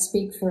can't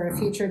speak for a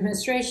future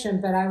administration,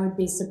 but I would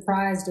be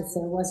surprised if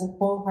there wasn't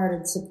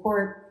wholehearted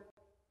support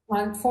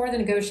for the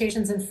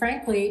negotiations, and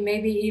frankly,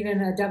 maybe even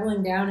a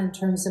doubling down in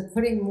terms of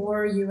putting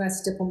more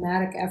U.S.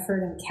 diplomatic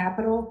effort and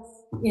capital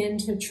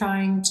into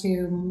trying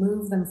to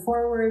move them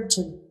forward,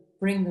 to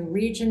bring the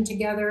region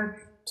together,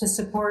 to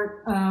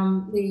support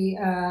the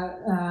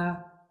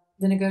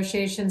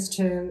negotiations,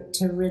 to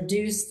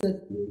reduce the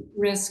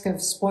risk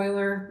of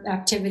spoiler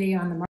activity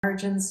on the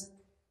margins.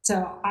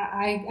 So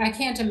I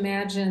can't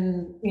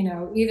imagine,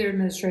 either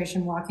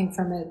administration walking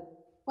from it.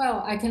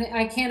 Well, I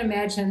can't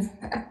imagine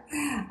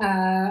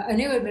a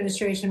new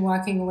administration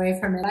walking away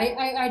from it.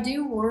 I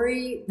do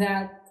worry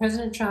that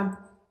President Trump,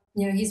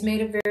 he's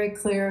made it very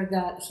clear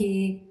that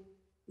he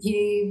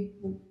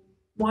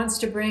wants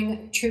to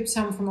bring troops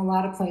home from a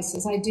lot of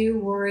places. I do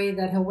worry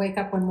that he'll wake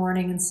up one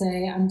morning and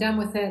say, I'm done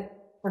with it.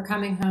 We're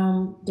coming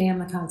home. Damn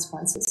the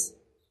consequences.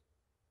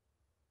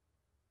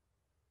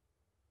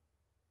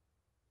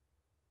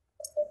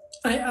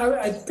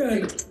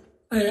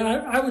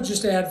 I would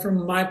just add,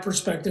 from my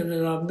perspective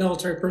as a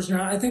military person,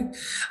 I think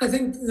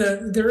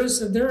that there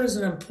is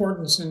an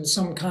importance in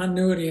some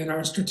continuity in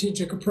our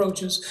strategic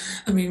approaches.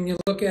 I mean, you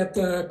look at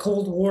the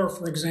Cold War,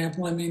 for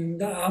example. I mean,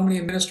 how many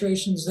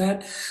administrations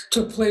that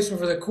took place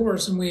over the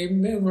course, and we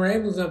were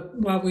able to,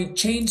 while we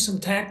changed some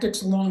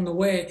tactics along the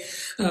way,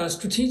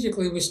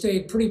 strategically we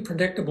stayed pretty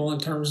predictable in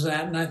terms of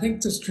that. And I think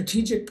the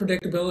strategic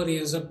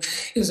predictability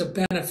is a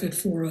benefit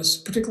for us,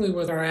 particularly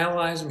with our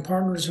allies and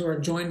partners who are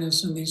joining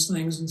us in these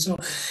things. And so,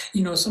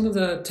 some of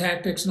the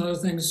tactics and other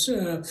things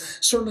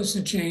certainly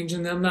should change.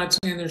 And I'm not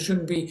saying there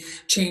shouldn't be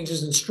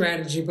changes in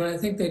strategy, but I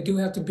think they do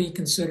have to be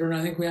considered.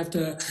 I think we have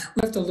to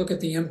look at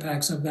the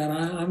impacts of that.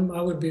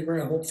 I would be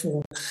very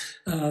hopeful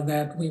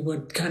that we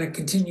would kind of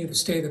continue to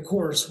stay the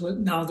course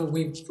now that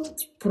we've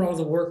put all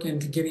the work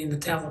into getting the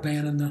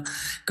Taliban and the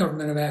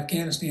government of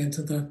Afghanistan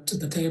to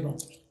the table.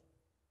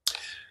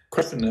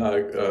 Question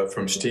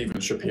from Stephen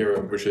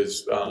Shapiro, which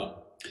is,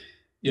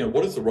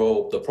 what is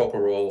the proper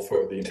role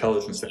for the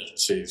intelligence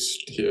agencies?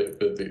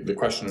 The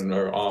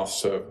questioner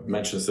asks,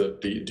 mentions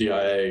that the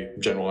DIA,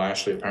 General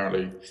Ashley,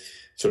 apparently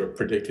sort of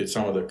predicted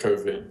some of the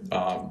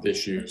COVID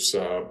issues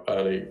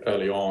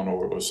early on,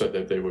 or said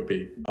that there would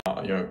be,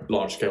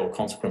 large-scale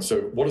consequences.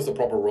 So what is the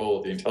proper role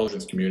of the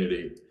intelligence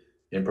community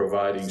in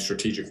providing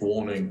strategic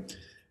warning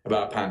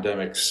about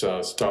pandemics,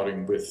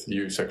 starting with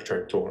you,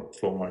 Secretary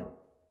Flournoy?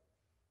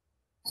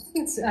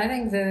 I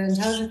think the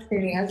intelligence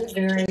community has a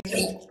very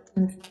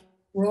important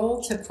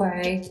role to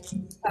play,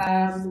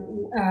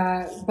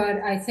 but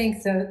I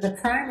think the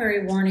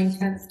primary warning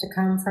tends to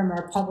come from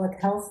our public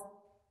health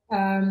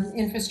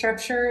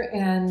infrastructure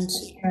and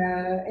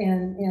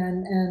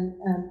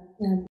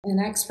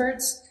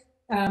experts,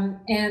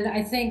 and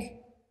I think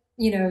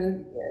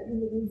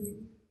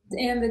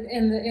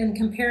and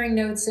comparing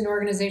notes in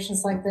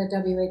organizations like the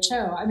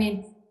WHO. I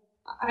mean,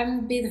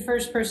 I'd be the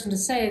first person to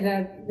say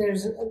that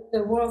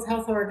the World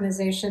Health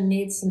Organization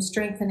needs some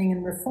strengthening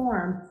and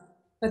reform.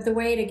 But the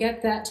way to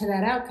get to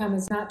that outcome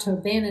is not to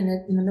abandon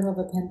it in the middle of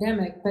a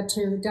pandemic, but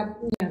to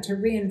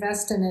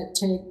reinvest in it,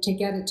 to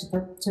get it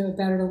to a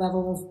better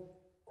level of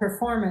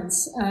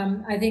performance.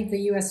 I think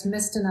the U.S.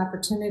 missed an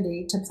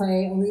opportunity to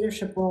play a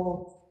leadership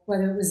role,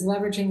 whether it was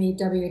leveraging the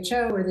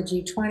WHO or the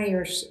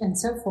G20 and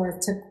so forth,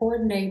 to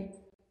coordinate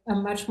a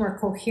much more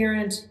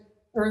coherent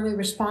early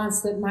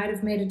response that might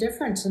have made a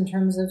difference in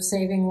terms of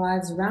saving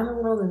lives around the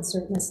world and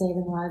certainly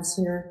saving lives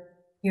here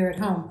at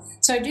home.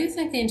 So I do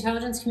think the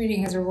intelligence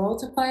community has a role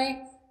to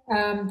play,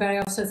 but I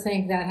also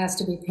think that has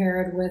to be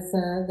paired with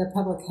the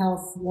public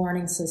health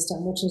warning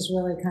system, which is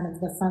really kind of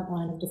the front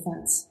line of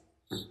defense.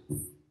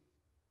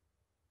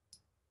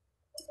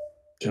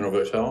 General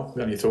Votel,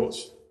 any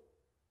thoughts?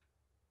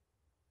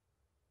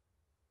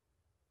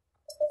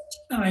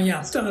 I agree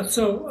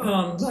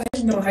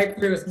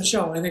with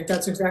Michèle. I think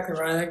that's exactly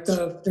right. I think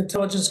the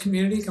intelligence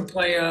community can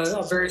play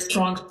a very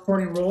strong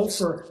supporting role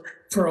for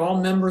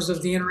all members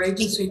of the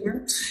interagency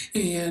here,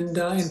 and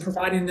in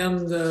providing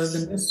them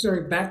the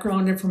necessary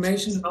background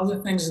information and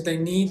other things that they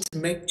need to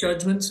make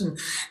judgments and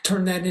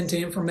turn that into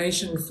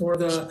information for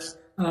the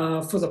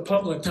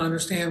public to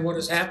understand what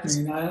is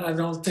happening. I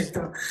don't think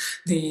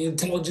the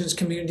intelligence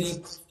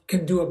community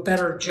can do a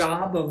better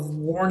job of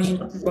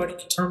warning everybody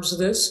in terms of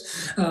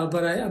this,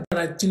 but I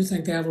do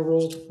think they have a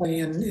role to play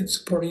in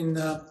supporting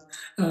the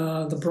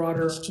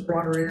broader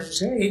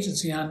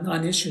agency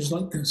on issues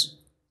like this.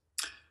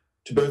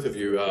 To both of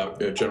you,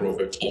 General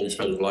Votel, who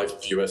spent your life in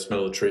the U.S.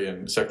 military,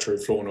 and Secretary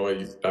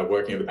Flournoy,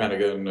 working at the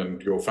Pentagon,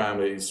 and your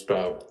families,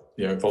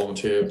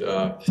 volunteered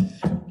to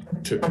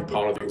be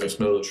part of the U.S.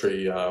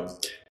 military.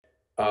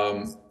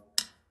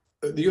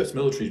 The U.S.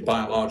 military,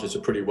 by and large, is a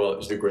pretty well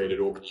integrated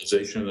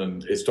organization,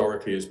 and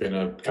historically has been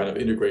a kind of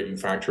integrating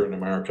factor in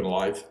American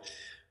life.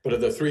 But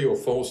at the 3 or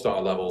 4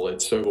 star level,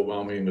 it's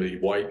overwhelmingly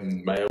white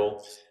and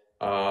male.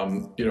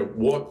 Let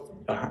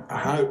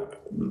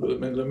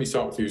me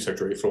start with you,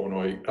 Secretary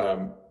Flournoy.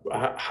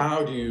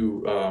 How do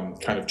you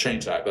kind of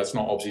change that? That's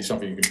not obviously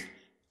something you can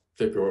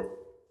flip or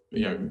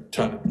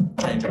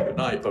change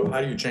overnight, but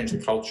how do you change the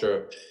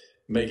culture,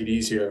 make it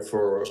easier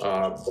for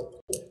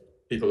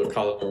people of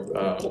color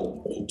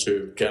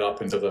to get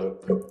up into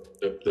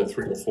the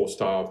 3 or 4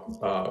 star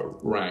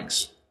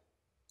ranks?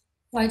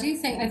 Well, I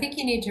think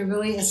you need to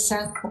really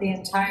assess the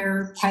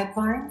entire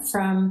pipeline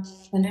from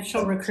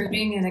initial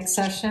recruiting and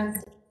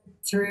accession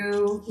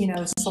through,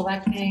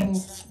 selecting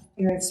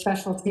your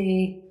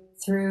specialty,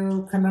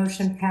 through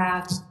promotion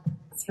path,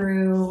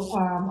 through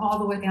all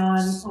the way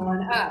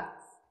on up.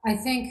 I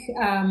think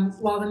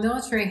while the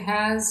military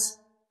has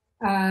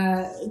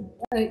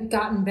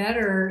gotten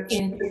better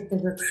in the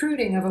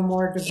recruiting of a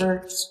more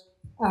diverse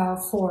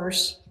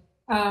force,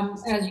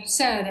 as you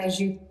said, as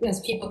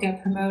people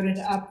get promoted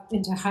up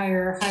into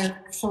higher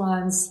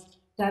echelons,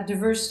 that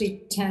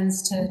diversity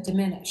tends to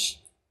diminish.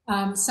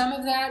 Some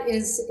of that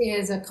is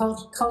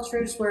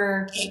cultures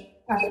where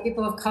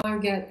people of color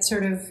get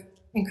sort of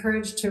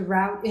encouraged to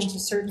route into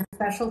certain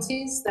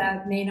specialties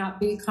that may not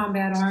be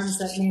combat arms,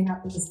 that may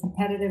not be as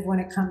competitive when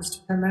it comes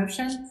to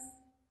promotion.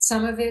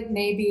 Some of it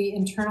may be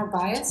internal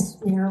bias.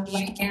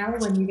 Right now,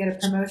 when you get a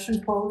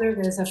promotion folder,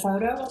 there's a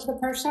photo of the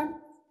person,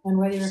 and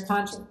whether you're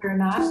conscious or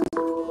not,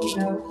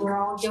 we're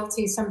all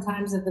guilty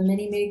sometimes of the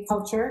mini-me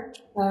culture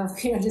of,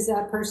 does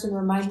that person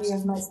remind me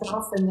of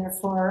myself, and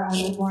therefore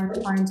I'm more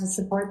inclined to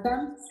support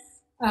them.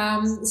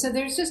 So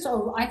there's just,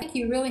 I think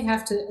you really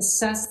have to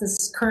assess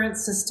this current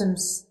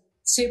system's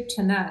soup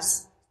to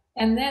nuts,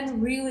 and then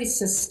really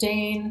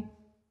sustain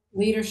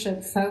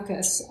leadership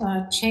focus,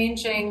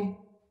 changing,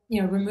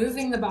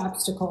 removing the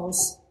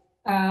obstacles,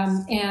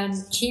 and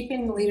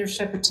keeping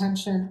leadership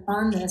attention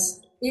on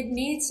this. It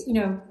needs,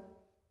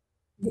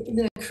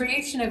 the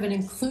creation of an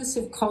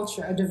inclusive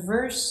culture, a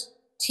diverse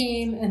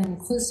team and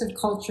inclusive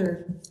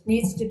culture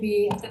needs to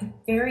be at the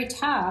very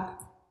top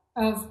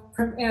of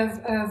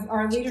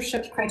our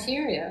leadership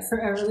criteria,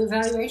 for our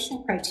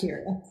evaluation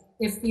criteria.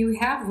 If you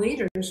have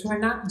leaders who are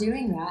not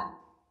doing that,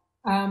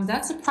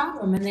 that's a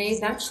problem, and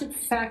that should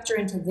factor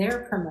into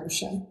their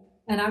promotion.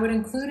 And I would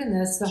include in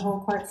this the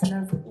whole question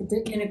of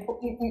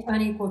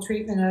unequal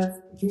treatment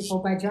of people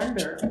by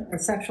gender, or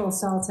sexual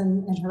assault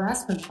and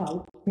harassment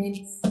problem. I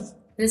mean,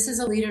 this is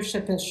a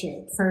leadership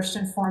issue, first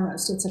and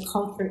foremost. It's a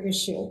culture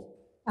issue.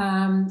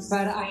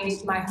 But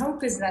my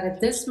hope is that at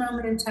this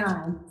moment in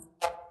time,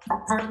 the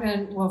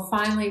department will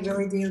finally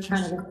really do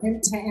kind of an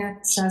end-to-end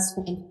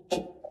assessment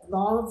of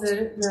all of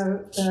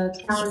the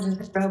challenges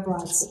and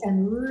roadblocks,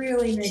 and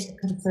really make a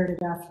concerted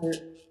effort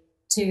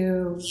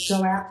to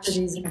go after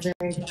these in a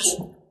very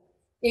different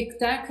way.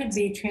 That could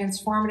be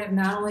transformative,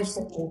 not only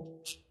to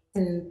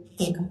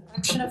the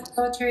complexion of the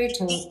military,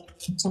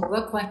 to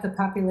look like the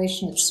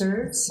population it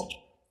serves,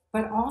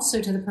 but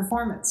also to the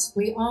performance.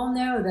 We all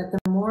know that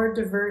the more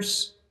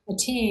diverse a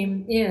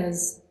team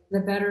is, the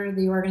better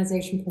the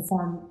organization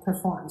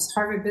performs.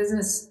 Harvard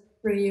Business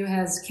Review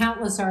has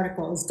countless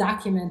articles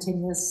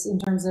documenting this in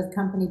terms of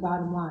company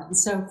bottom line.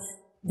 So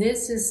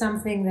this is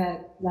something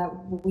that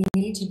we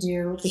need to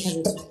do because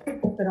it's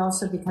critical, but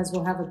also because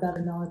we'll have a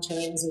better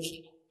military as a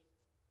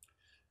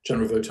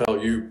General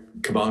Votel, you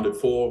commanded 2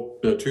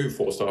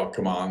 4-star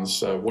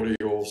commands. What are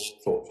your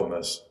thoughts on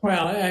this?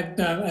 Well, I think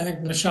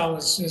Michèle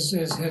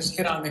has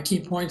hit on the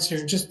key points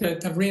here. Just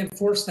to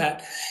reinforce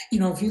that,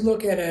 if you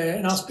look at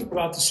and I'll speak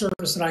about the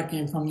service that I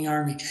came from, the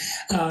Army.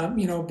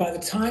 By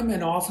the time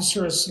an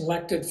officer is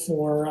selected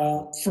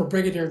for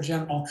brigadier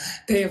general,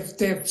 they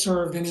have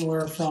served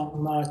anywhere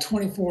from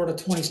 24 to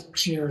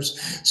 26 years.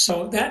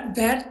 So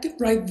that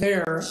right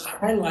there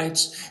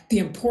highlights the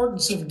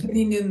importance of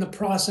getting in the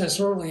process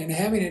early and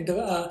having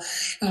a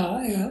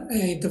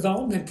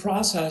development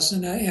process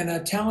and a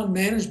talent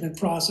management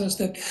process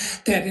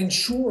that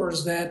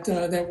ensures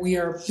that we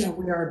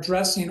are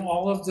addressing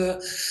all of the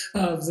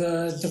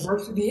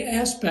diversity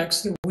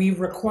aspects that we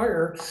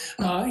require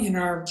in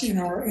our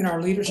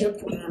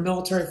leadership in our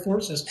military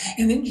forces.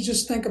 And then you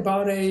just think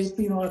about a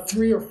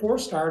 3 or 4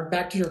 star.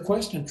 Back to your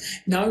question.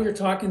 Now you're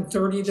talking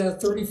 30 to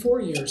 34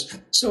 years.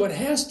 So it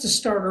has to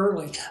start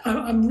early.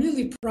 I'm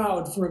really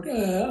proud of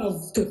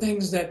the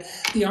things that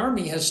the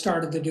Army has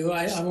started to do.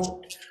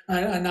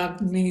 I'm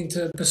not meaning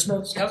to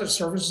besmirch the other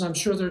services. I'm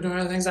sure they're doing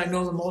other things. I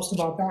know the most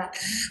about that.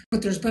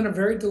 But there's been a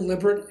very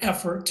deliberate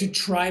effort to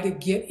try to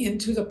get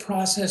into the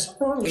process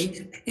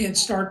early and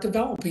start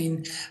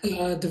developing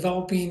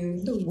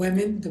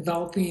women,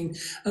 developing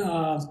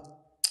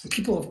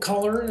people of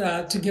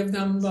color to give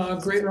them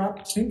greater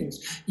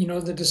opportunities. You know,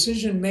 the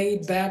decision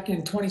made back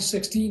in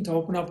 2016 to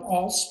open up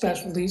all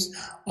specialties,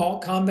 all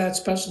combat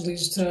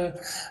specialties to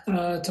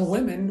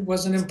women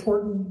was an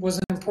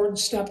important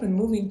step in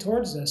moving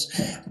towards this.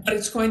 But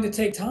it's going to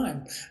take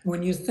time.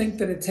 When you think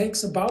that it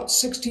takes about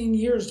 16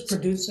 years to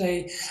produce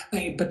a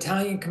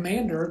battalion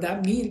commander,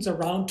 that means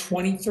around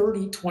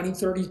 2030,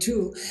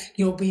 2032,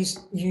 you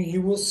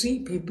will see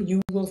people,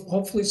 you will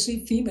hopefully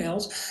see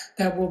females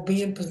that will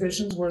be in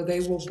positions where they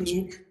will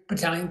be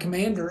battalion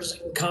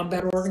commanders in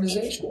combat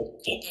organizations,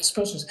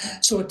 specialists.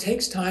 So it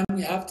takes time.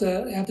 You have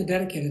to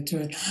dedicate it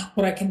to it.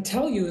 What I can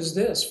tell you is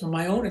this, from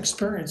my own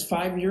experience,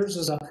 5 years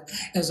as a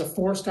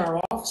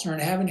 4-star officer,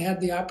 and having had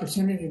the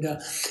opportunity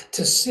to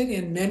sit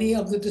in many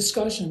of the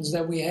discussions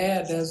that we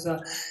had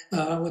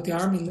with the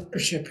Army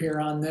leadership here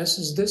on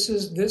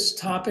this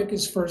topic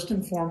is first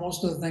and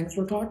foremost the things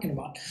we're talking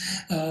about,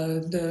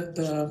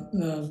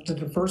 the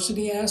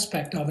diversity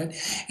aspect of it,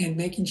 and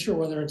making sure,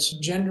 whether it's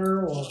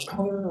gender or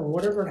color or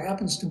whatever it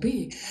happens to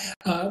be,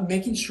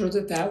 making sure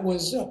that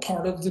was a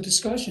part of the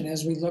discussion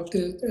as we looked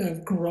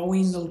at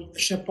growing the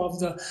leadership of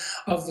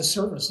the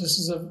service. This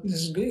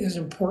is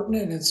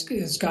important, and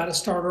it's got to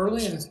start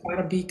early, and it's got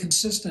to be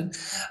consistent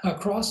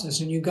across this.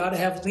 And you've got to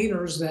have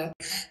leaders that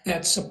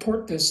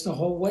support this the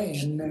whole way,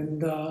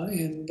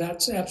 and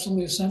that's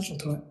absolutely essential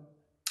to it.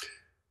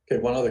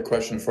 Okay, one other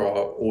question for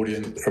our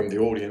audience, from the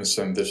audience,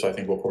 and this I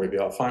think will probably be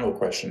our final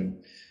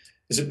question.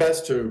 Is it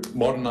best to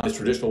modernize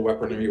traditional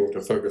weaponry or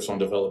to focus on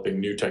developing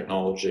new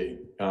technology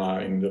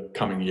in the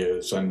coming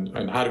years?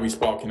 And how do we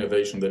spark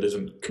innovation that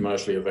isn't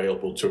commercially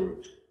available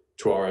to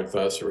our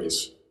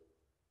adversaries?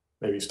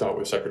 Maybe start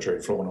with Secretary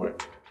Flournoy.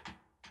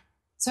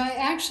 So I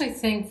actually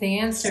think the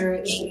answer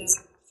is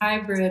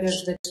hybrid of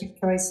the two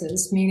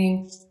choices,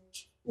 meaning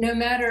no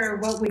matter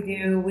what we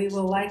do, we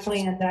will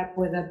likely end up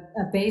with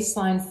a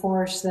baseline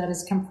force that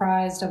is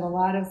comprised of a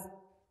lot of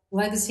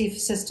legacy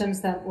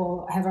systems that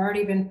will have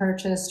already been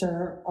purchased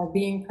or are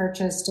being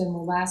purchased and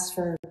will last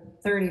for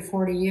 30,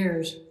 40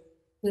 years.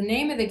 The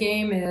name of the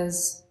game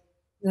is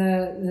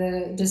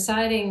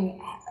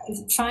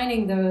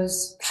finding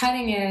those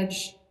cutting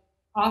edge,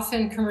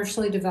 often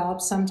commercially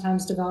developed,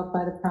 sometimes developed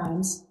by the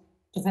primes,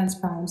 defense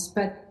primes,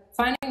 but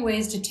finding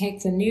ways to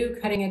take the new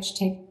cutting edge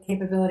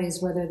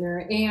capabilities, whether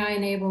they're AI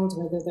enabled,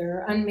 whether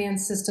they're unmanned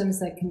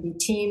systems that can be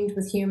teamed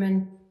with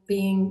human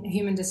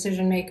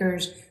decision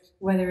makers,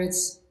 whether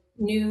it's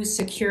new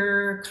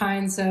secure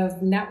kinds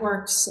of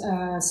networks,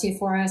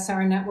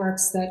 C4ISR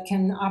networks that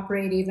can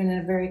operate even in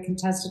a very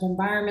contested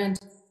environment,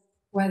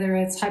 whether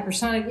it's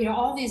hypersonic,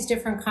 all these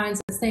different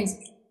kinds of things.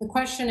 The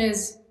question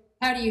is,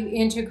 how do you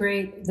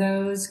integrate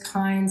those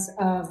kinds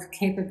of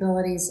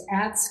capabilities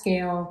at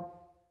scale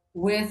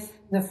with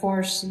the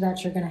force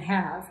that you're going to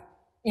have?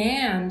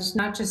 And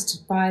not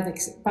just buy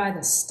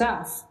the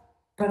stuff,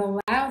 but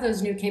allow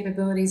those new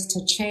capabilities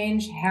to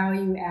change how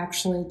you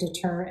actually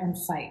deter and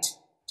fight,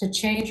 to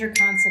change your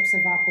concepts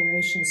of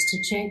operations,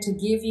 to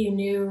give you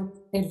new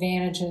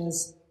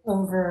advantages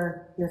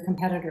over your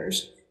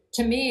competitors.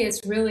 To me,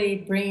 it's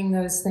really bringing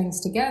those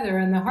things together,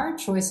 and the hard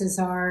choices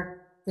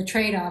are the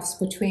trade-offs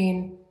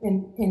between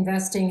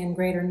investing in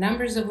greater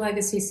numbers of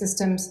legacy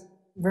systems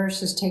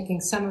versus taking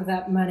some of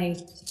that money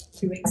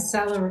to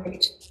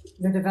accelerate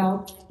the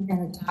development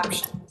and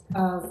adoption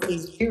of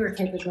these newer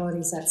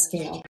capabilities at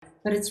scale.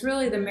 But it's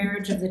really the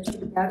marriage of the two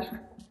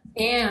together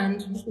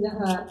and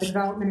the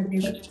development of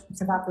new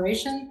types of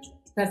operation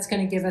that's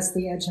going to give us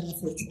the edge in the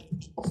future.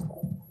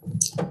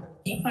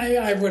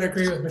 I would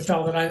agree with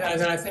Michèle that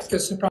I think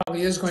this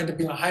probably is going to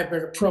be a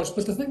hybrid approach.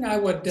 But the thing I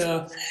would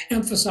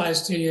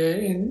emphasize to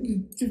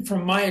you,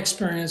 from my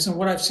experience and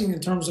what I've seen in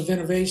terms of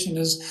innovation,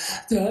 is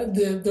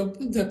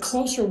the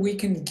closer we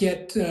can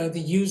get the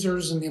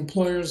users and the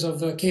employers of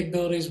the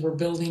capabilities we're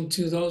building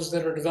to those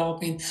that are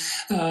developing,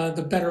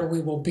 the better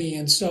we will be.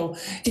 And so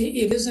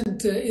it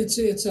isn't.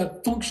 It's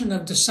a function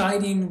of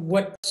deciding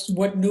what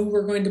new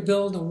we're going to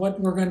build and what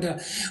we're going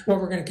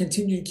to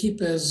continue to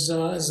keep as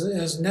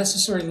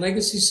necessary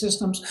legacy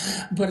systems,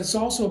 but it's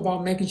also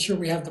about making sure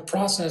we have the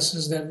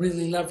processes that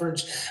really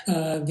leverage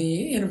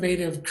the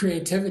innovative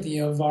creativity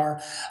of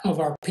our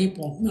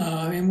people.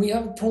 And we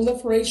have a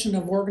proliferation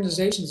of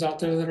organizations out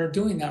there that are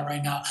doing that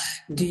right now.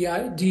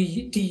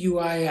 DUIX, you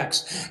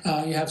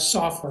have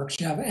SOFWorks,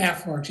 you have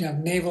AFWorks, you have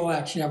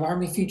NavalX, you have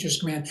Army Futures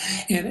Command,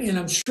 and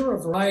I'm sure a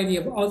variety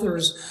of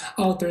others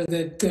out there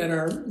that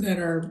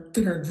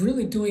are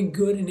really doing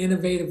good and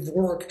innovative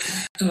work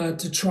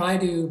to try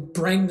to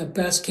bring the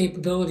best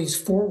capabilities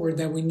forward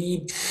that we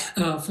need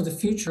for the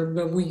future.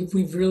 But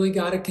we've really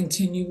got to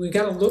continue. We've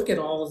got to look at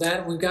all of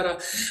that. We've got to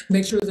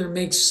make sure that it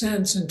makes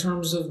sense in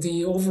terms of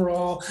the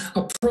overall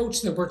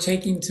approach that we're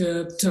taking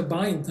to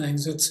buying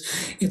things.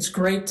 It's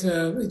great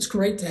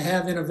to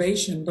have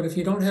innovation, but if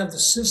you don't have the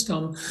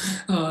system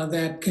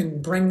that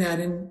can bring that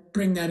in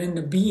bring that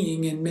into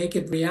being and make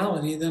it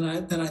reality, then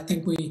I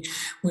think we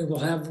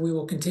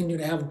will continue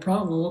to have a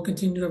problem. We'll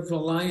continue to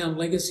rely on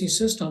legacy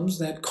systems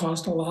that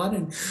cost a lot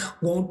and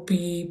won't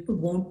be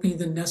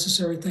the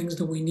necessary things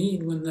that we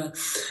need when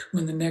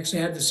the next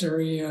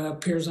adversary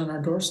appears on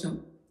our doorstep.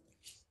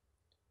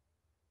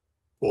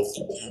 Well,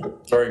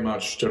 very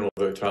much, General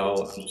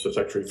Votel and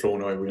Secretary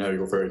Flournoy. We know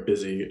you're very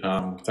busy.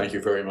 Thank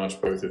you very much,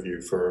 both of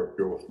you, for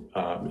your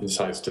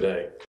insights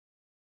today.